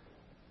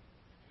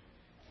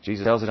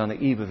 Jesus tells it on the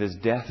eve of His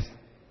death.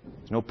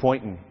 There's no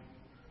point in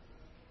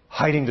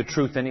hiding the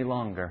truth any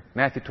longer.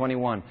 Matthew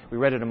 21. We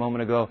read it a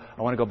moment ago.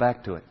 I want to go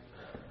back to it.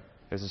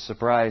 There's a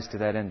surprise to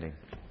that ending.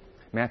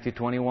 Matthew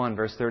 21,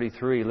 verse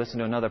 33. Listen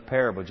to another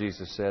parable,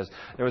 Jesus says.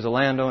 There was a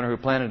landowner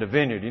who planted a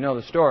vineyard. You know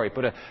the story.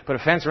 Put a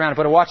fence around it,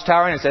 put a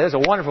watchtower in it, and said, "There's a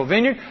wonderful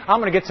vineyard. I'm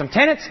going to get some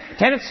tenants.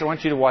 Tenants, I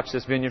want you to watch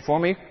this vineyard for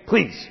me.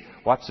 Please,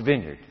 watch the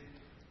vineyard."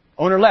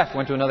 Owner left,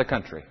 went to another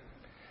country.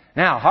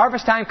 Now,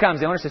 harvest time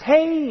comes. The owner says,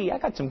 "Hey, I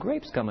got some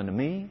grapes coming to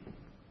me."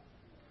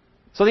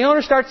 So the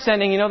owner starts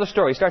sending, you know the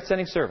story, he starts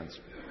sending servants.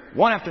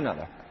 One after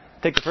another.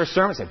 Take the first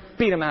servant and say,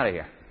 "Beat him out of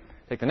here."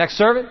 Take the next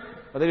servant.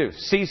 What do they do?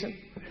 Seize him.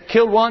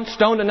 Killed one,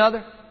 stoned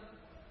another.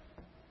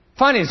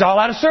 Finally, he's all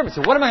out of servants.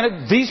 So what am I going to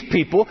do? These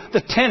people, the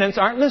tenants,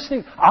 aren't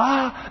listening.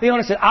 The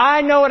owner said,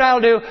 "I know what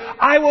I'll do.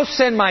 I will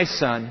send my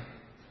son.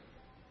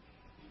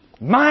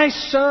 My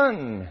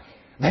son.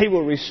 They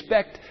will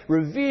respect,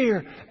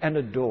 revere, and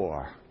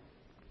adore."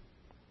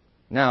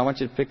 Now, I want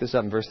you to pick this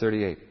up in verse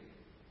 38.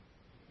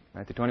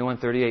 Matthew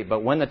 21:38.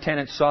 But when the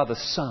tenants saw the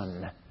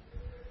son,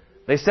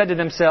 they said to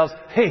themselves,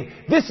 "Hey,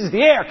 this is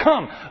the heir.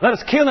 Come, let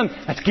us kill him.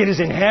 Let's get his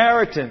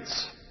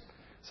inheritance."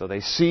 So they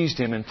seized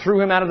him and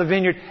threw him out of the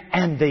vineyard,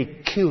 and they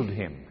killed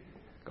him.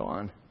 Go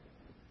on.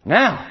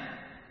 Now,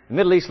 the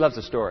Middle East loves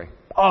a story.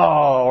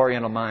 Oh,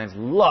 Oriental minds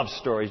love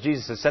stories.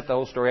 Jesus has set the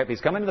whole story up. He's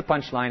coming to the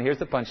punchline. Here's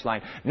the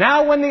punchline.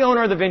 Now when the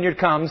owner of the vineyard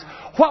comes,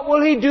 what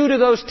will he do to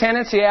those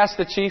tenants? He asked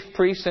the chief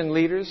priests and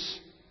leaders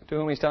to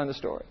whom he's telling the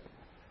story.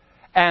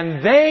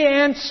 And they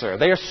answer.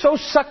 They are so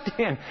sucked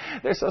in.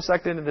 They're so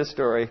sucked into this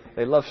story.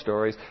 They love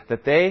stories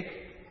that they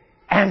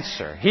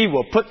answer. He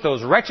will put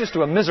those wretches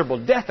to a miserable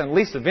death and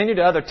lease the vineyard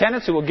to other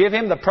tenants who will give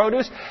him the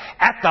produce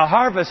at the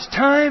harvest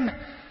time.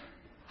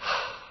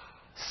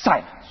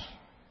 Silence.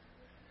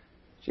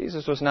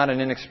 Jesus was not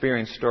an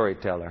inexperienced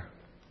storyteller.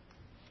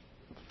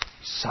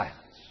 Silence.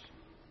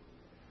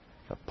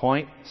 The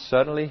point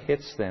suddenly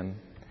hits them.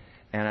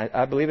 And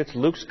I believe it's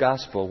Luke's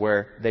gospel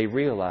where they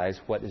realize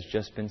what has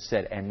just been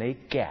said. And they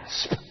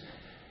gasp.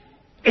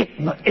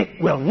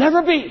 It will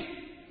never be.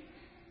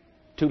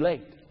 Too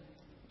late.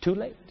 Too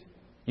late.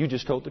 You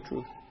just told the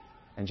truth.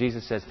 And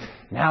Jesus says,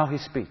 now He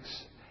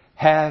speaks.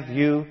 Have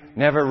you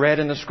never read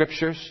in the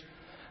Scriptures?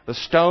 The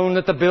stone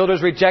that the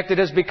builders rejected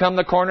has become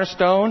the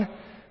cornerstone.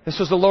 This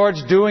was the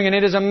Lord's doing, and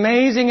it is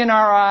amazing in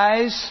our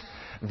eyes.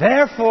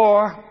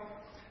 Therefore,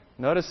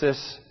 notice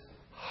this,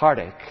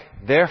 heartache.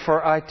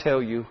 Therefore I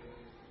tell you,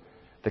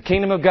 the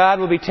kingdom of God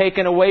will be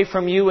taken away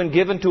from you and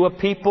given to a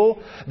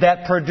people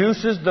that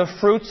produces the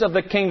fruits of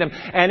the kingdom.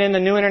 And in the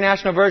New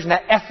International Version,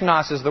 that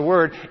ethnos is the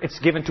word. It's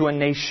given to a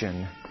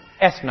nation.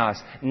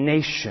 Ethnos,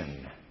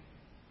 nation.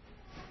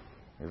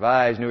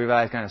 Revised, New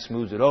Revised kind of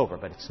smooths it over,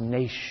 but it's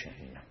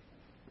nation.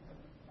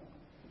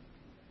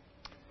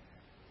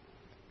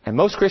 And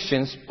most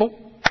Christians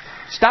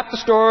stop the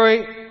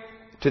story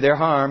to their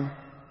harm.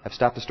 I've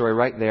stopped the story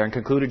right there and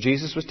concluded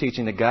Jesus was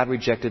teaching that God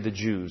rejected the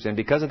Jews. And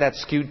because of that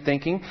skewed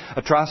thinking,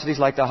 atrocities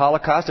like the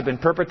Holocaust have been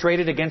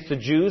perpetrated against the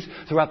Jews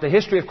throughout the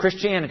history of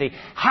Christianity.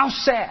 How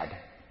sad!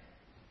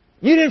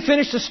 You didn't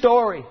finish the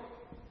story.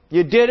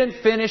 You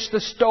didn't finish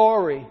the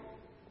story.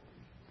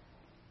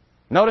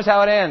 Notice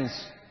how it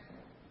ends.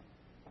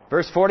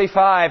 Verse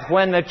 45,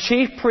 when the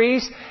chief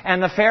priests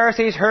and the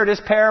Pharisees heard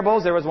His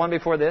parables, there was one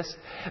before this,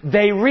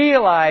 they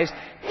realized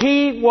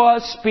He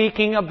was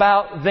speaking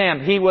about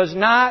them. He was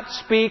not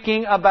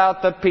speaking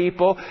about the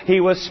people. He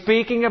was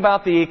speaking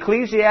about the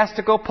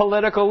ecclesiastical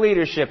political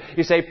leadership.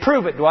 You say,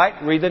 prove it,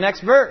 Dwight. Read the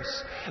next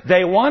verse.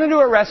 They wanted to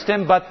arrest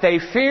Him, but they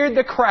feared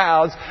the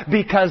crowds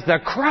because the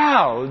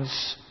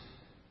crowds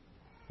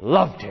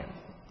loved Him.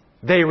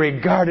 They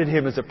regarded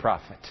Him as a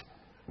prophet.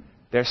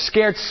 They're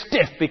scared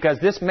stiff because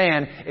this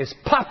man is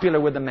popular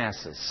with the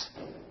masses.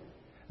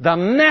 The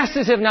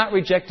masses have not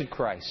rejected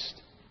Christ.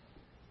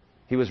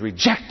 He was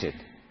rejected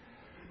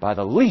by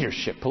the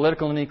leadership,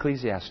 political and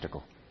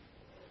ecclesiastical,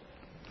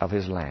 of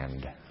His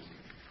land.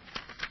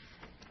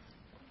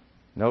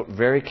 Note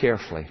very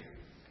carefully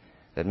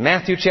that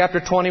Matthew chapter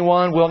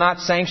 21 will not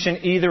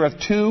sanction either of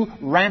two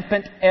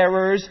rampant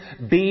errors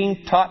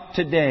being taught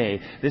today.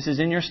 This is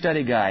in your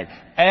study guide.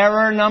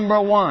 Error number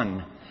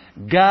one.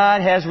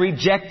 God has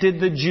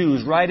rejected the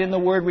Jews. Write in the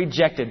word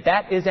rejected.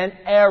 That is an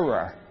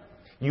error.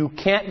 You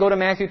can't go to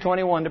Matthew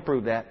 21 to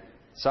prove that.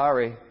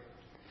 Sorry.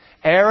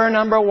 Error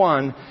number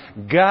one.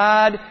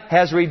 God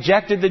has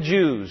rejected the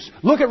Jews.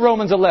 Look at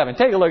Romans 11.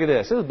 Take a look at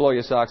this. This will blow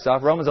your socks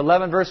off. Romans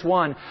 11 verse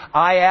 1.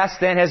 I ask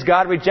then, has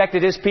God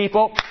rejected His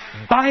people?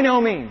 By no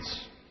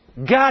means.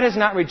 God has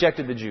not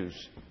rejected the Jews.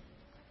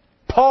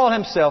 Paul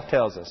himself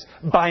tells us,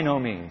 by no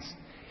means.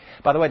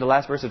 By the way, the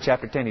last verse of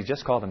chapter 10, He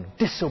just called them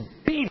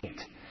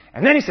disobedient.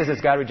 And then He says, has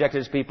God rejected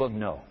His people?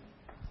 No.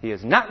 He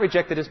has not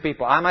rejected His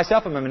people. I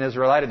myself am an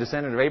Israelite, a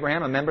descendant of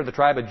Abraham, a member of the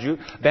tribe of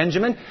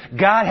Benjamin.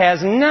 God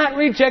has not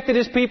rejected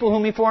His people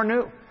whom He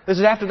foreknew. This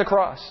is after the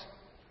cross.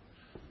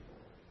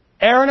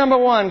 Error number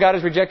one, God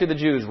has rejected the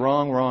Jews.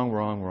 Wrong, wrong,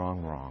 wrong,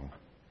 wrong, wrong.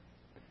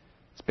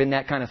 It's been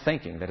that kind of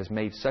thinking that has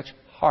made such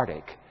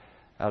heartache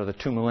out of the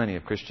 2 millennia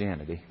of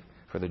Christianity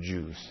for the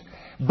Jews.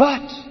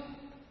 But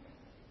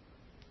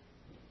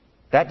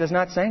that does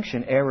not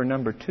sanction error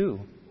number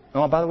two.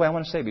 Oh, by the way, I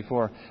want to say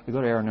before we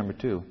go to error number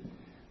two,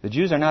 the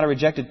Jews are not a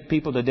rejected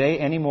people today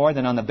any more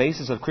than on the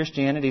basis of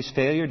Christianity's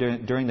failure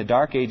during the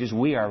Dark Ages,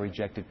 we are a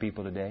rejected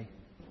people today.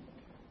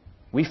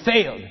 We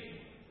failed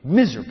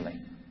miserably.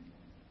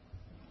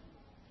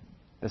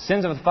 The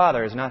sins of the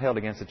father is not held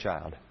against the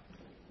child.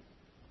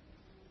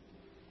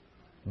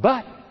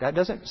 But that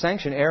doesn't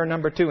sanction error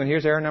number two. And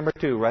here's error number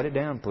two. Write it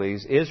down,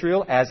 please.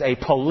 Israel, as a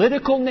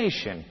political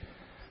nation,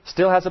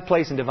 still has a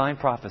place in divine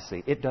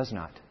prophecy. It does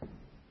not.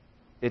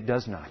 It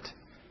does not.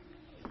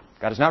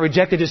 God has not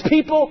rejected His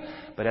people,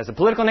 but as a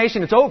political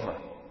nation, it's over.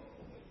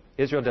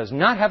 Israel does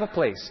not have a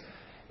place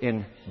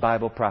in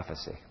Bible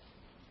prophecy.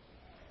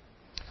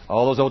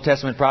 All those Old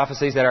Testament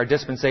prophecies that our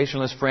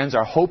dispensationalist friends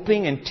are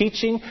hoping and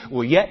teaching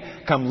will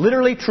yet come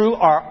literally true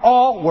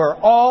were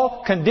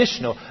all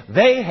conditional.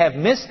 They have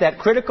missed that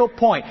critical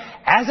point.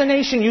 As a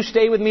nation, you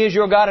stay with me as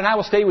your God, and I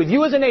will stay with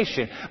you as a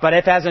nation. But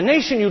if as a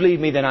nation you leave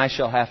me, then I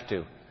shall have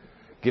to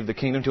give the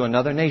kingdom to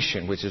another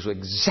nation, which is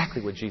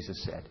exactly what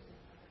Jesus said.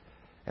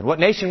 And what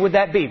nation would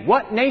that be?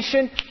 What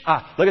nation?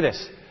 Look at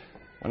this.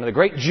 One of the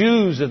great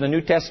Jews of the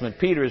New Testament,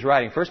 Peter, is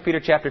writing, 1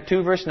 Peter chapter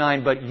 2, verse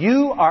 9, but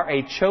you are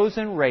a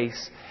chosen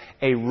race,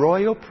 a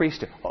royal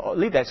priesthood. Oh,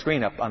 leave that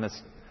screen up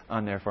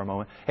on there for a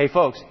moment. Hey,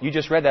 folks, you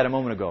just read that a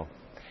moment ago.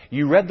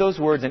 You read those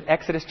words in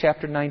Exodus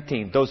chapter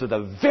 19. Those are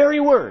the very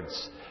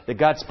words that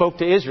God spoke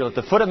to Israel at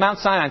the foot of Mount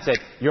Sinai and said,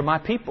 you're my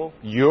people.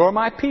 You're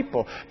my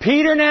people.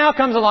 Peter now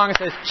comes along and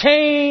says,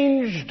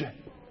 changed.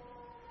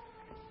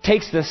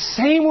 Takes the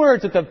same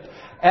words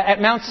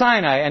at Mount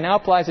Sinai and now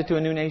applies it to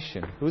a new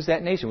nation. Who's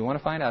that nation? We want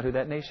to find out who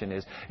that nation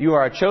is. You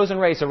are a chosen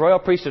race, a royal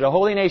priesthood, a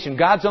holy nation,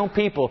 God's own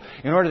people,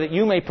 in order that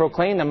you may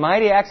proclaim the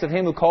mighty acts of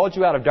Him who called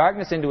you out of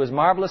darkness into His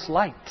marvelous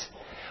light.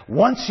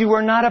 Once you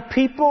were not a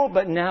people,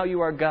 but now you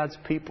are God's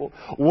people.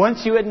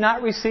 Once you had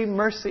not received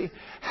mercy,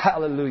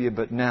 hallelujah,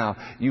 but now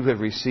you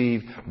have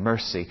received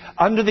mercy.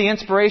 Under the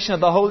inspiration of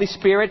the Holy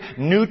Spirit,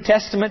 New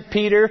Testament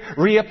Peter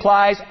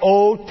reapplies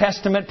Old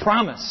Testament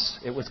promise.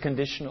 It was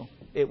conditional.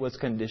 It was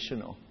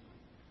conditional.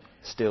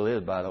 Still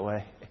is, by the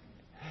way.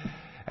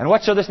 And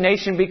what shall this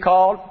nation be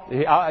called?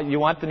 You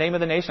want the name of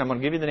the nation? I'm going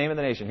to give you the name of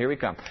the nation. Here we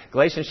come.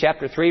 Galatians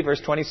chapter 3,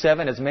 verse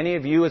 27. As many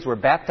of you as were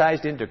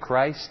baptized into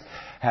Christ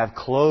have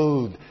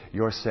clothed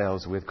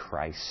yourselves with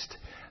Christ.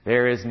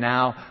 There is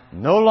now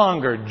no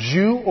longer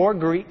Jew or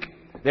Greek.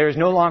 There is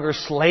no longer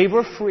slave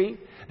or free.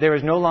 There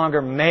is no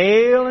longer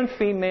male and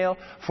female.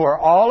 For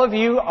all of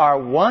you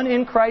are one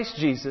in Christ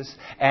Jesus.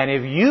 And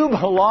if you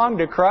belong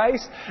to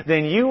Christ,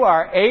 then you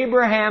are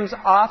Abraham's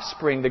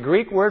offspring. The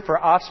Greek word for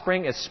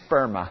offspring is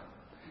sperma.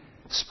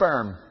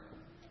 Sperm.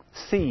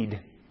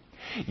 Seed.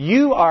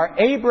 You are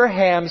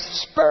Abraham's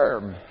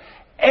sperm.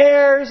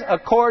 Heirs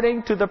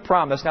according to the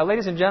promise. Now,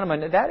 ladies and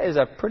gentlemen, that is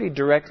a pretty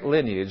direct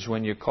lineage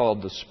when you're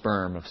called the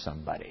sperm of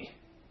somebody.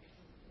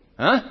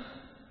 Huh?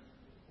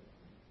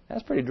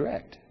 That's pretty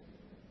direct.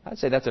 I'd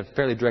say that's a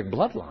fairly direct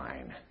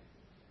bloodline.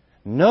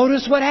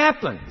 Notice what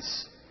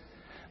happens.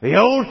 The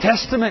Old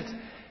Testament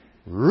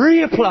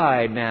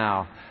reapplied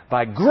now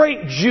by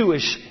great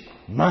Jewish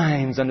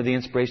minds under the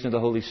inspiration of the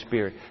Holy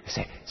Spirit. They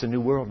say, it's a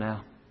new world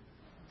now.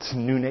 It's a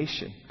new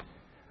nation.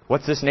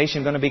 What's this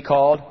nation going to be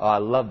called? Oh, I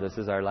love this.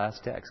 This is our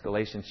last text,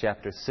 Galatians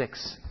chapter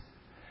 6.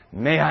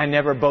 May I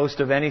never boast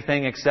of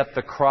anything except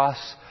the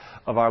cross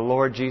of our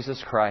Lord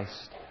Jesus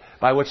Christ,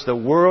 by which the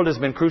world has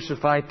been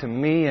crucified to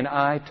me and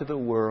I to the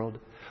world.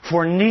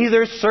 For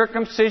neither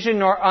circumcision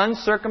nor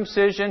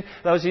uncircumcision,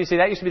 those you see,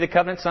 that used to be the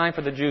covenant sign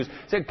for the Jews.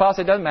 Paul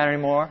said it doesn't matter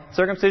anymore.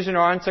 Circumcision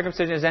or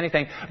uncircumcision is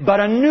anything.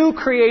 But a new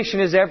creation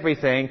is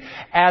everything.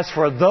 As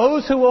for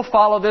those who will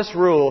follow this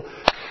rule,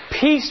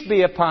 peace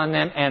be upon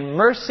them and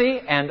mercy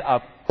and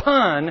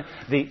upon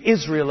the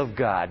Israel of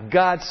God.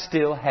 God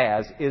still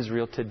has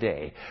Israel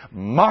today.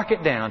 Mark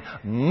it down.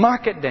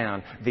 Mark it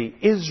down. The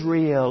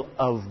Israel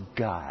of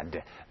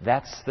God.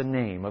 That's the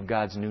name of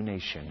God's new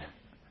nation.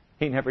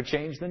 He never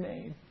changed the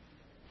name.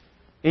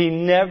 He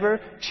never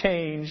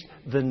changed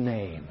the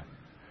name.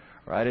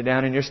 Write it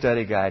down in your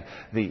study guide.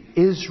 The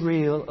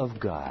Israel of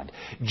God.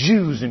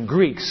 Jews and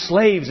Greeks,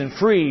 slaves and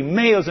free,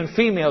 males and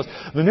females.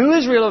 The new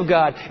Israel of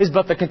God is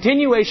but the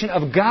continuation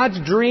of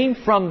God's dream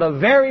from the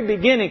very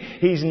beginning.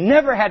 He's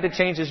never had to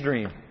change His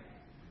dream.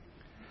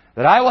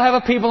 That I will have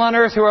a people on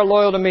earth who are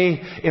loyal to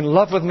me, in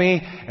love with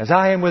me, as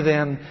I am with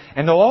them.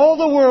 And though all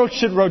the world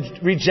should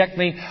reject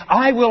me,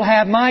 I will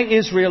have my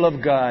Israel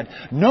of God,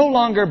 no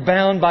longer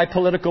bound by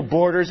political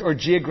borders or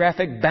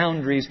geographic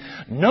boundaries,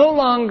 no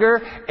longer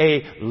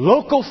a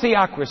local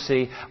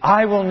theocracy.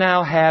 I will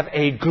now have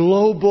a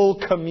global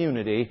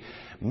community.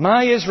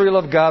 My Israel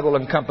of God will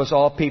encompass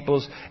all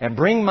peoples and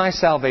bring my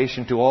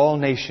salvation to all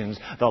nations.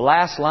 The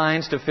last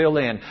lines to fill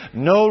in.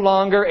 No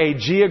longer a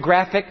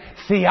geographic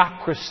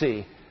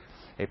theocracy.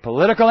 A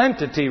political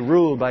entity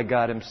ruled by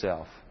God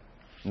Himself.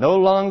 No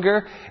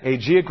longer a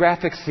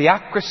geographic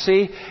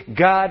theocracy.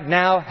 God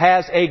now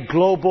has a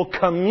global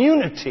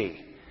community.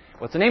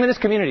 What's the name of this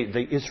community?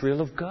 The Israel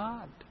of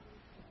God.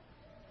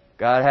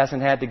 God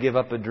hasn't had to give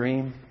up a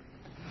dream.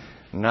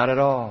 Not at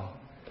all.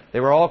 They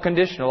were all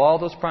conditional. All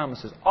those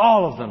promises.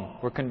 All of them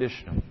were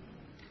conditional.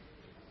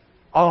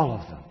 All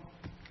of them.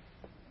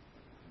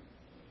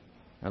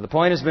 Now the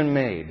point has been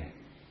made.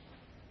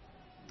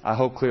 I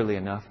hope clearly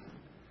enough.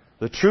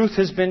 The truth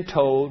has been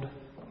told.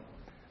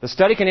 The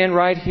study can end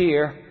right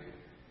here.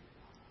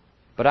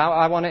 But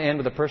I want to end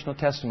with a personal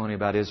testimony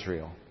about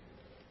Israel.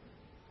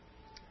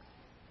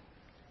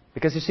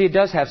 Because you see, it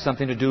does have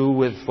something to do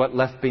with what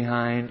Left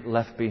Behind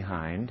left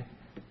behind.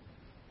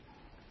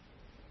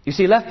 You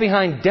see, Left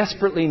Behind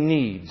desperately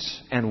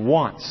needs and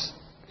wants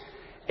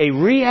a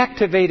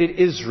reactivated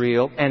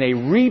Israel and a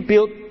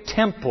rebuilt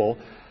temple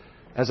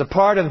as a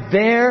part of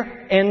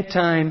their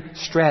end-time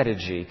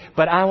strategy.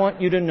 But I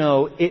want you to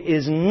know it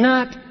is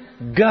not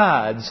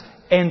God's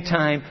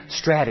end-time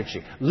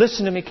strategy.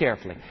 Listen to me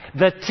carefully.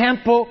 The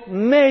temple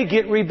may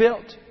get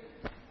rebuilt.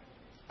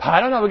 I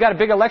don't know. We've got a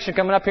big election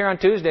coming up here on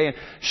Tuesday, and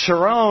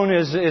Sharon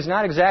is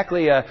not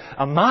exactly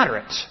a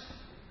moderate.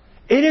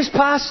 It is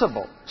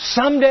possible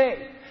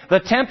someday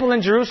the temple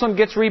in Jerusalem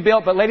gets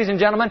rebuilt, but ladies and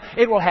gentlemen,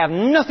 it will have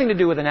nothing to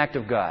do with an act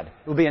of God.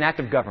 It will be an act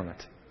of government.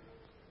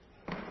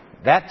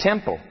 That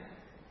temple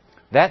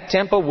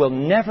will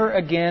never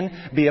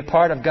again be a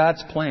part of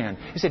God's plan.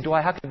 You say,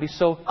 how can it be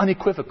so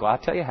unequivocal? I'll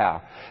tell you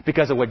how.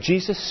 Because of what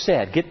Jesus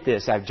said. Get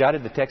this. I've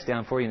jotted the text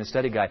down for you in the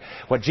study guide.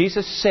 What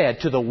Jesus said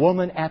to the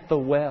woman at the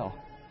well.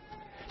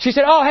 She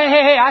said,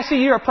 hey, I see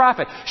you're a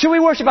prophet. Should we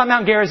worship on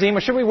Mount Gerizim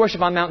or should we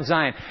worship on Mount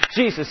Zion?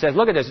 Jesus says,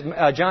 look at this,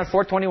 John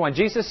 4:21.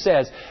 Jesus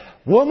says,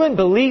 woman,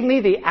 believe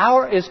me, the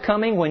hour is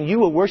coming when you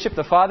will worship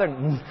the Father.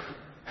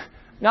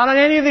 Not on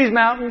any of these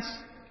mountains.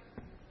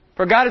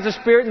 For God is a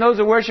spirit, and those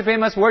who worship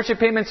Him must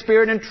worship Him in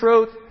spirit and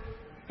truth.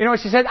 You know what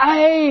she said?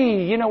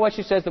 You know what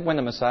she says? That when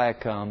the Messiah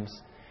comes,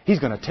 He's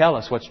going to tell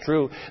us what's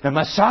true. The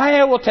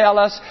Messiah will tell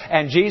us,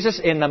 and Jesus,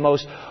 in the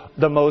most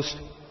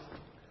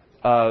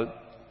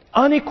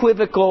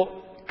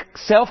unequivocal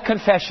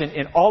self-confession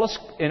in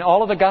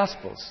all of the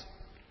Gospels,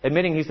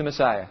 admitting He's the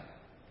Messiah.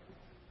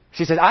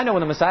 She said, I know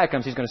when the Messiah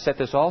comes, He's going to set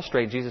this all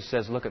straight. Jesus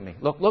says, look at me.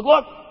 Look.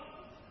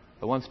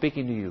 The one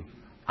speaking to you.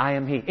 I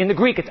am He. In the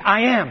Greek, it's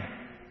I am.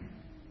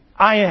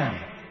 I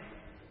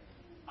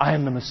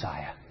am the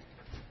Messiah.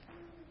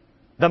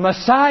 The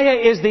Messiah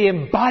is the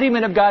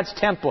embodiment of God's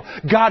temple.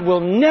 God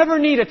will never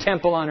need a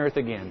temple on earth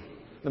again.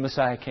 The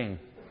Messiah came.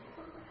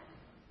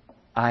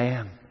 I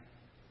am.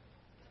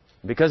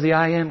 Because the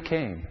I Am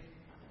came,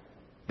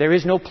 there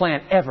is no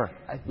plan ever.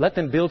 Let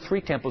them build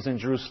 3 temples in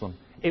Jerusalem.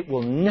 It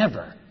will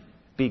never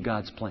be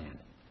God's plan.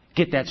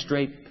 Get that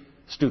straight,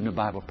 student of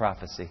Bible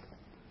prophecy.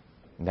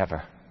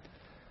 Never.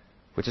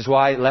 Which is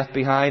why Left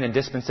Behind and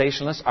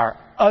dispensationalists are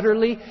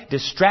utterly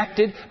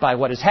distracted by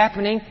what is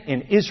happening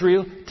in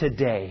Israel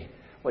today.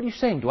 What are you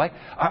saying, Dwight?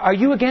 Are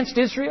you against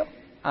Israel?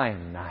 I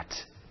am not.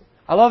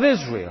 I love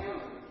Israel.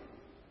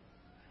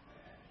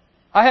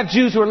 I have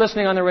Jews who are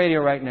listening on the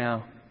radio right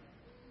now.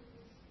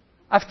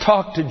 I've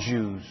talked to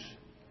Jews.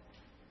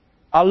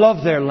 I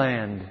love their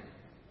land.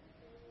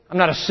 I'm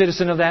not a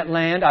citizen of that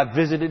land. I've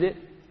visited it.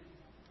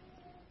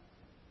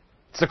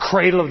 It's the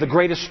cradle of the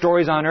greatest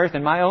stories on earth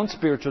in my own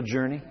spiritual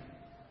journey.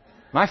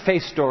 My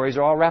faith stories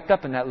are all wrapped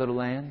up in that little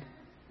land.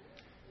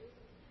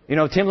 You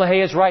know, Tim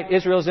LaHaye is right.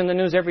 Israel's in the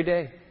news every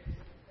day.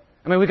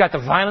 I mean, we've got the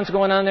violence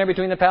going on there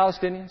between the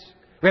Palestinians.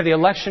 We have the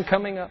election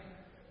coming up.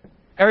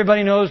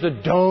 Everybody knows the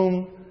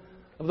Dome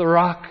of the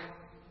Rock.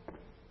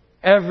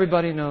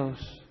 Everybody knows.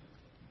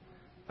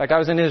 In fact, I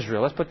was in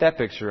Israel. Let's put that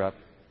picture up.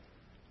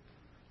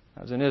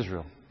 I was in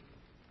Israel.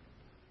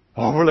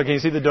 Overlooking, you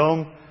see the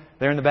dome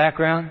there in the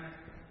background?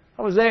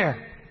 I was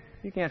there.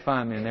 You can't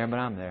find me in there, but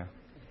I'm there.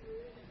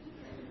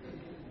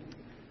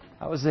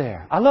 I was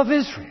there. I love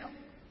Israel.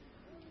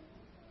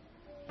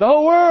 The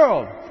whole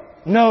world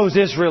knows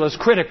Israel is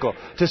critical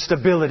to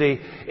stability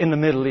in the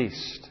Middle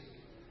East.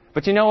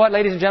 But you know what,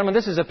 ladies and gentlemen?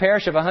 This is a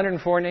parish of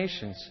 104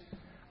 nations.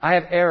 I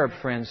have Arab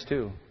friends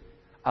too.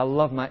 I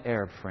love my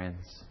Arab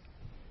friends.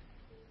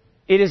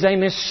 It is a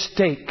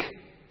mistake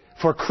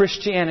for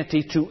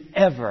Christianity to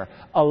ever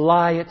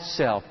ally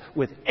itself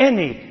with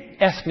any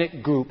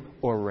ethnic group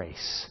or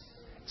race.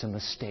 It's a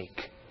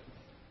mistake.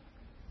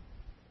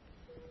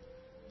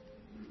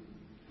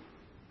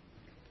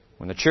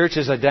 When the church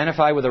is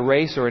identified with a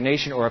race or a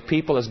nation or a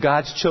people as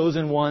God's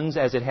chosen ones,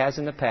 as it has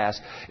in the past,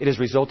 it has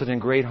resulted in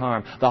great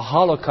harm. The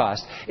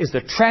Holocaust is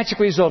the tragic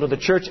result of the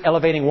church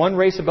elevating one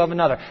race above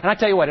another. And I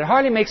tell you what, it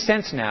hardly makes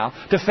sense now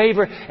to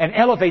favor and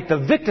elevate the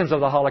victims of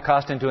the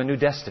Holocaust into a new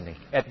destiny.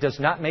 It does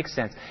not make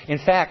sense. In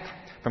fact,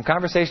 from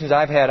conversations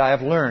I've had, I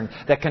have learned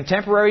that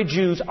contemporary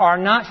Jews are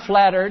not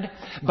flattered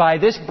by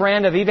this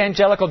brand of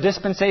evangelical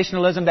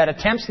dispensationalism that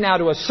attempts now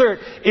to assert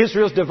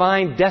Israel's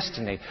divine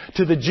destiny.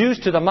 To the Jews,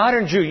 to the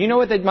modern Jew, you know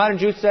what the modern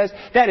Jew says?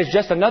 That is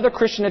just another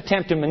Christian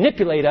attempt to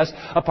manipulate us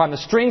upon the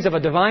strings of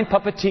a divine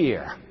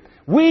puppeteer.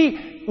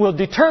 We will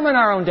determine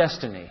our own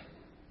destiny.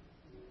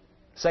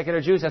 Secular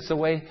Jews, that's the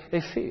way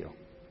they feel.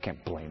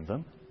 Can't blame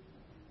them.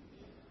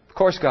 Of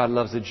course God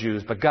loves the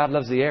Jews, but God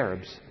loves the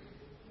Arabs.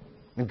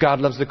 And God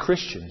loves the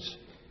Christians.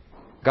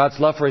 God's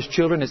love for His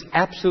children is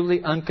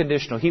absolutely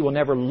unconditional. He will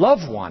never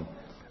love one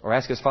or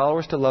ask His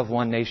followers to love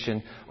one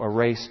nation or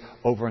race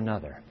over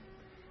another.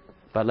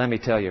 But let me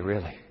tell you,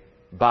 really,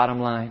 bottom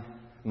line,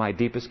 my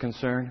deepest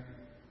concern,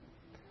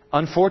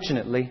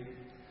 unfortunately,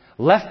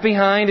 Left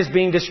Behind is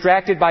being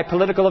distracted by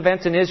political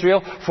events in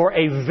Israel for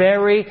a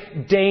very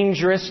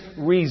dangerous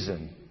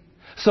reason.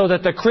 So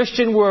that the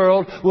Christian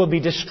world will be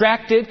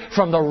distracted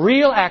from the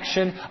real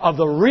action of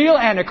the real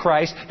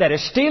Antichrist that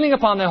is stealing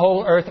upon the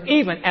whole earth,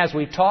 even as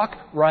we talk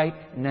right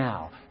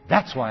now.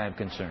 That's why I'm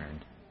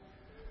concerned.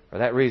 For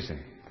that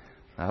reason,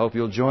 I hope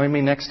you'll join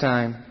me next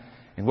time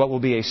in what will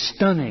be a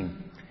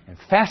stunning and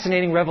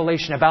fascinating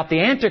revelation about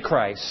the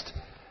Antichrist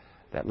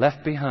that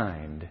Left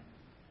Behind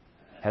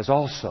has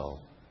also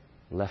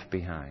left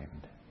behind.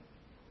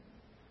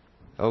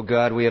 Oh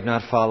God, we have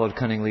not followed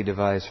cunningly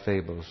devised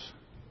fables,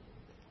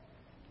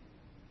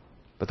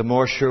 but the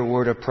more sure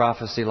word of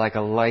prophecy like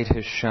a light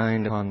has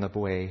shined upon the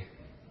way.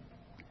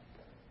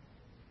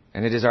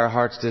 And it is our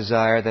heart's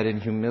desire that in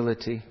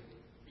humility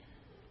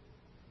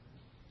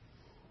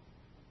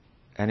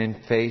and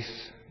in faith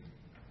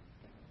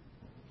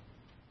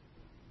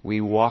we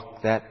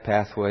walk that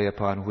pathway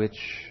upon which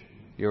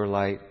your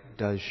light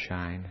does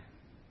shine.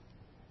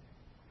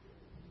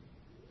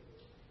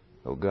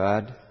 Oh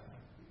God,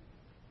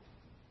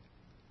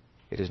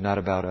 it is not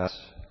about us.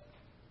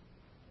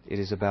 It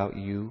is about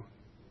You.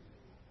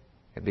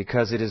 And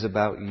because it is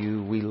about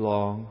You, we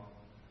long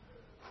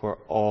for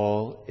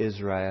all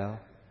Israel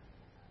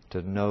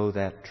to know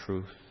that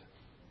truth.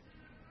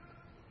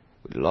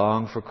 We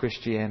long for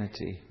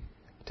Christianity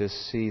to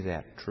see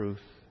that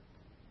truth.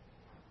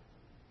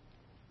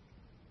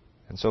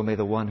 And so may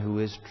the One who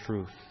is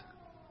truth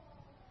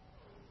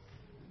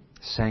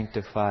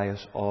sanctify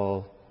us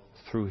all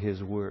through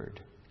His Word,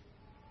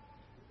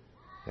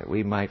 that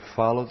we might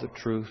follow the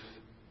truth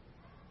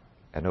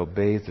and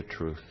obey the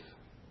truth,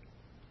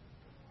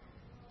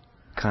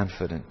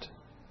 confident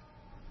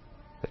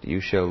that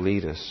You shall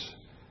lead us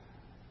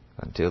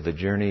until the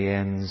journey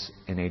ends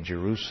in a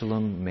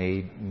Jerusalem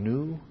made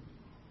new,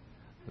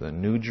 the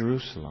New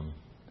Jerusalem,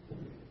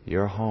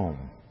 Your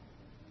home.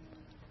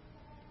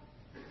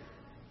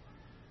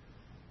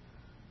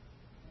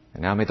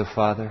 And now may the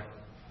Father,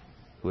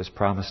 who has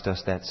promised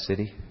us that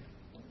city,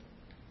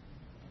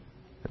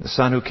 and the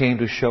Son who came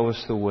to show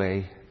us the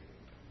way,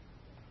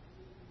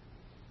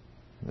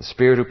 and the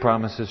Spirit who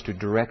promises to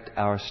direct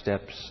our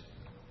steps,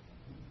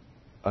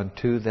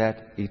 unto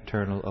that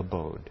eternal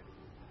abode.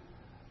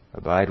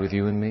 Abide with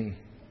you and me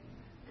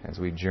as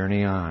we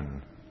journey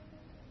on.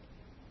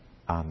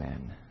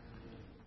 Amen.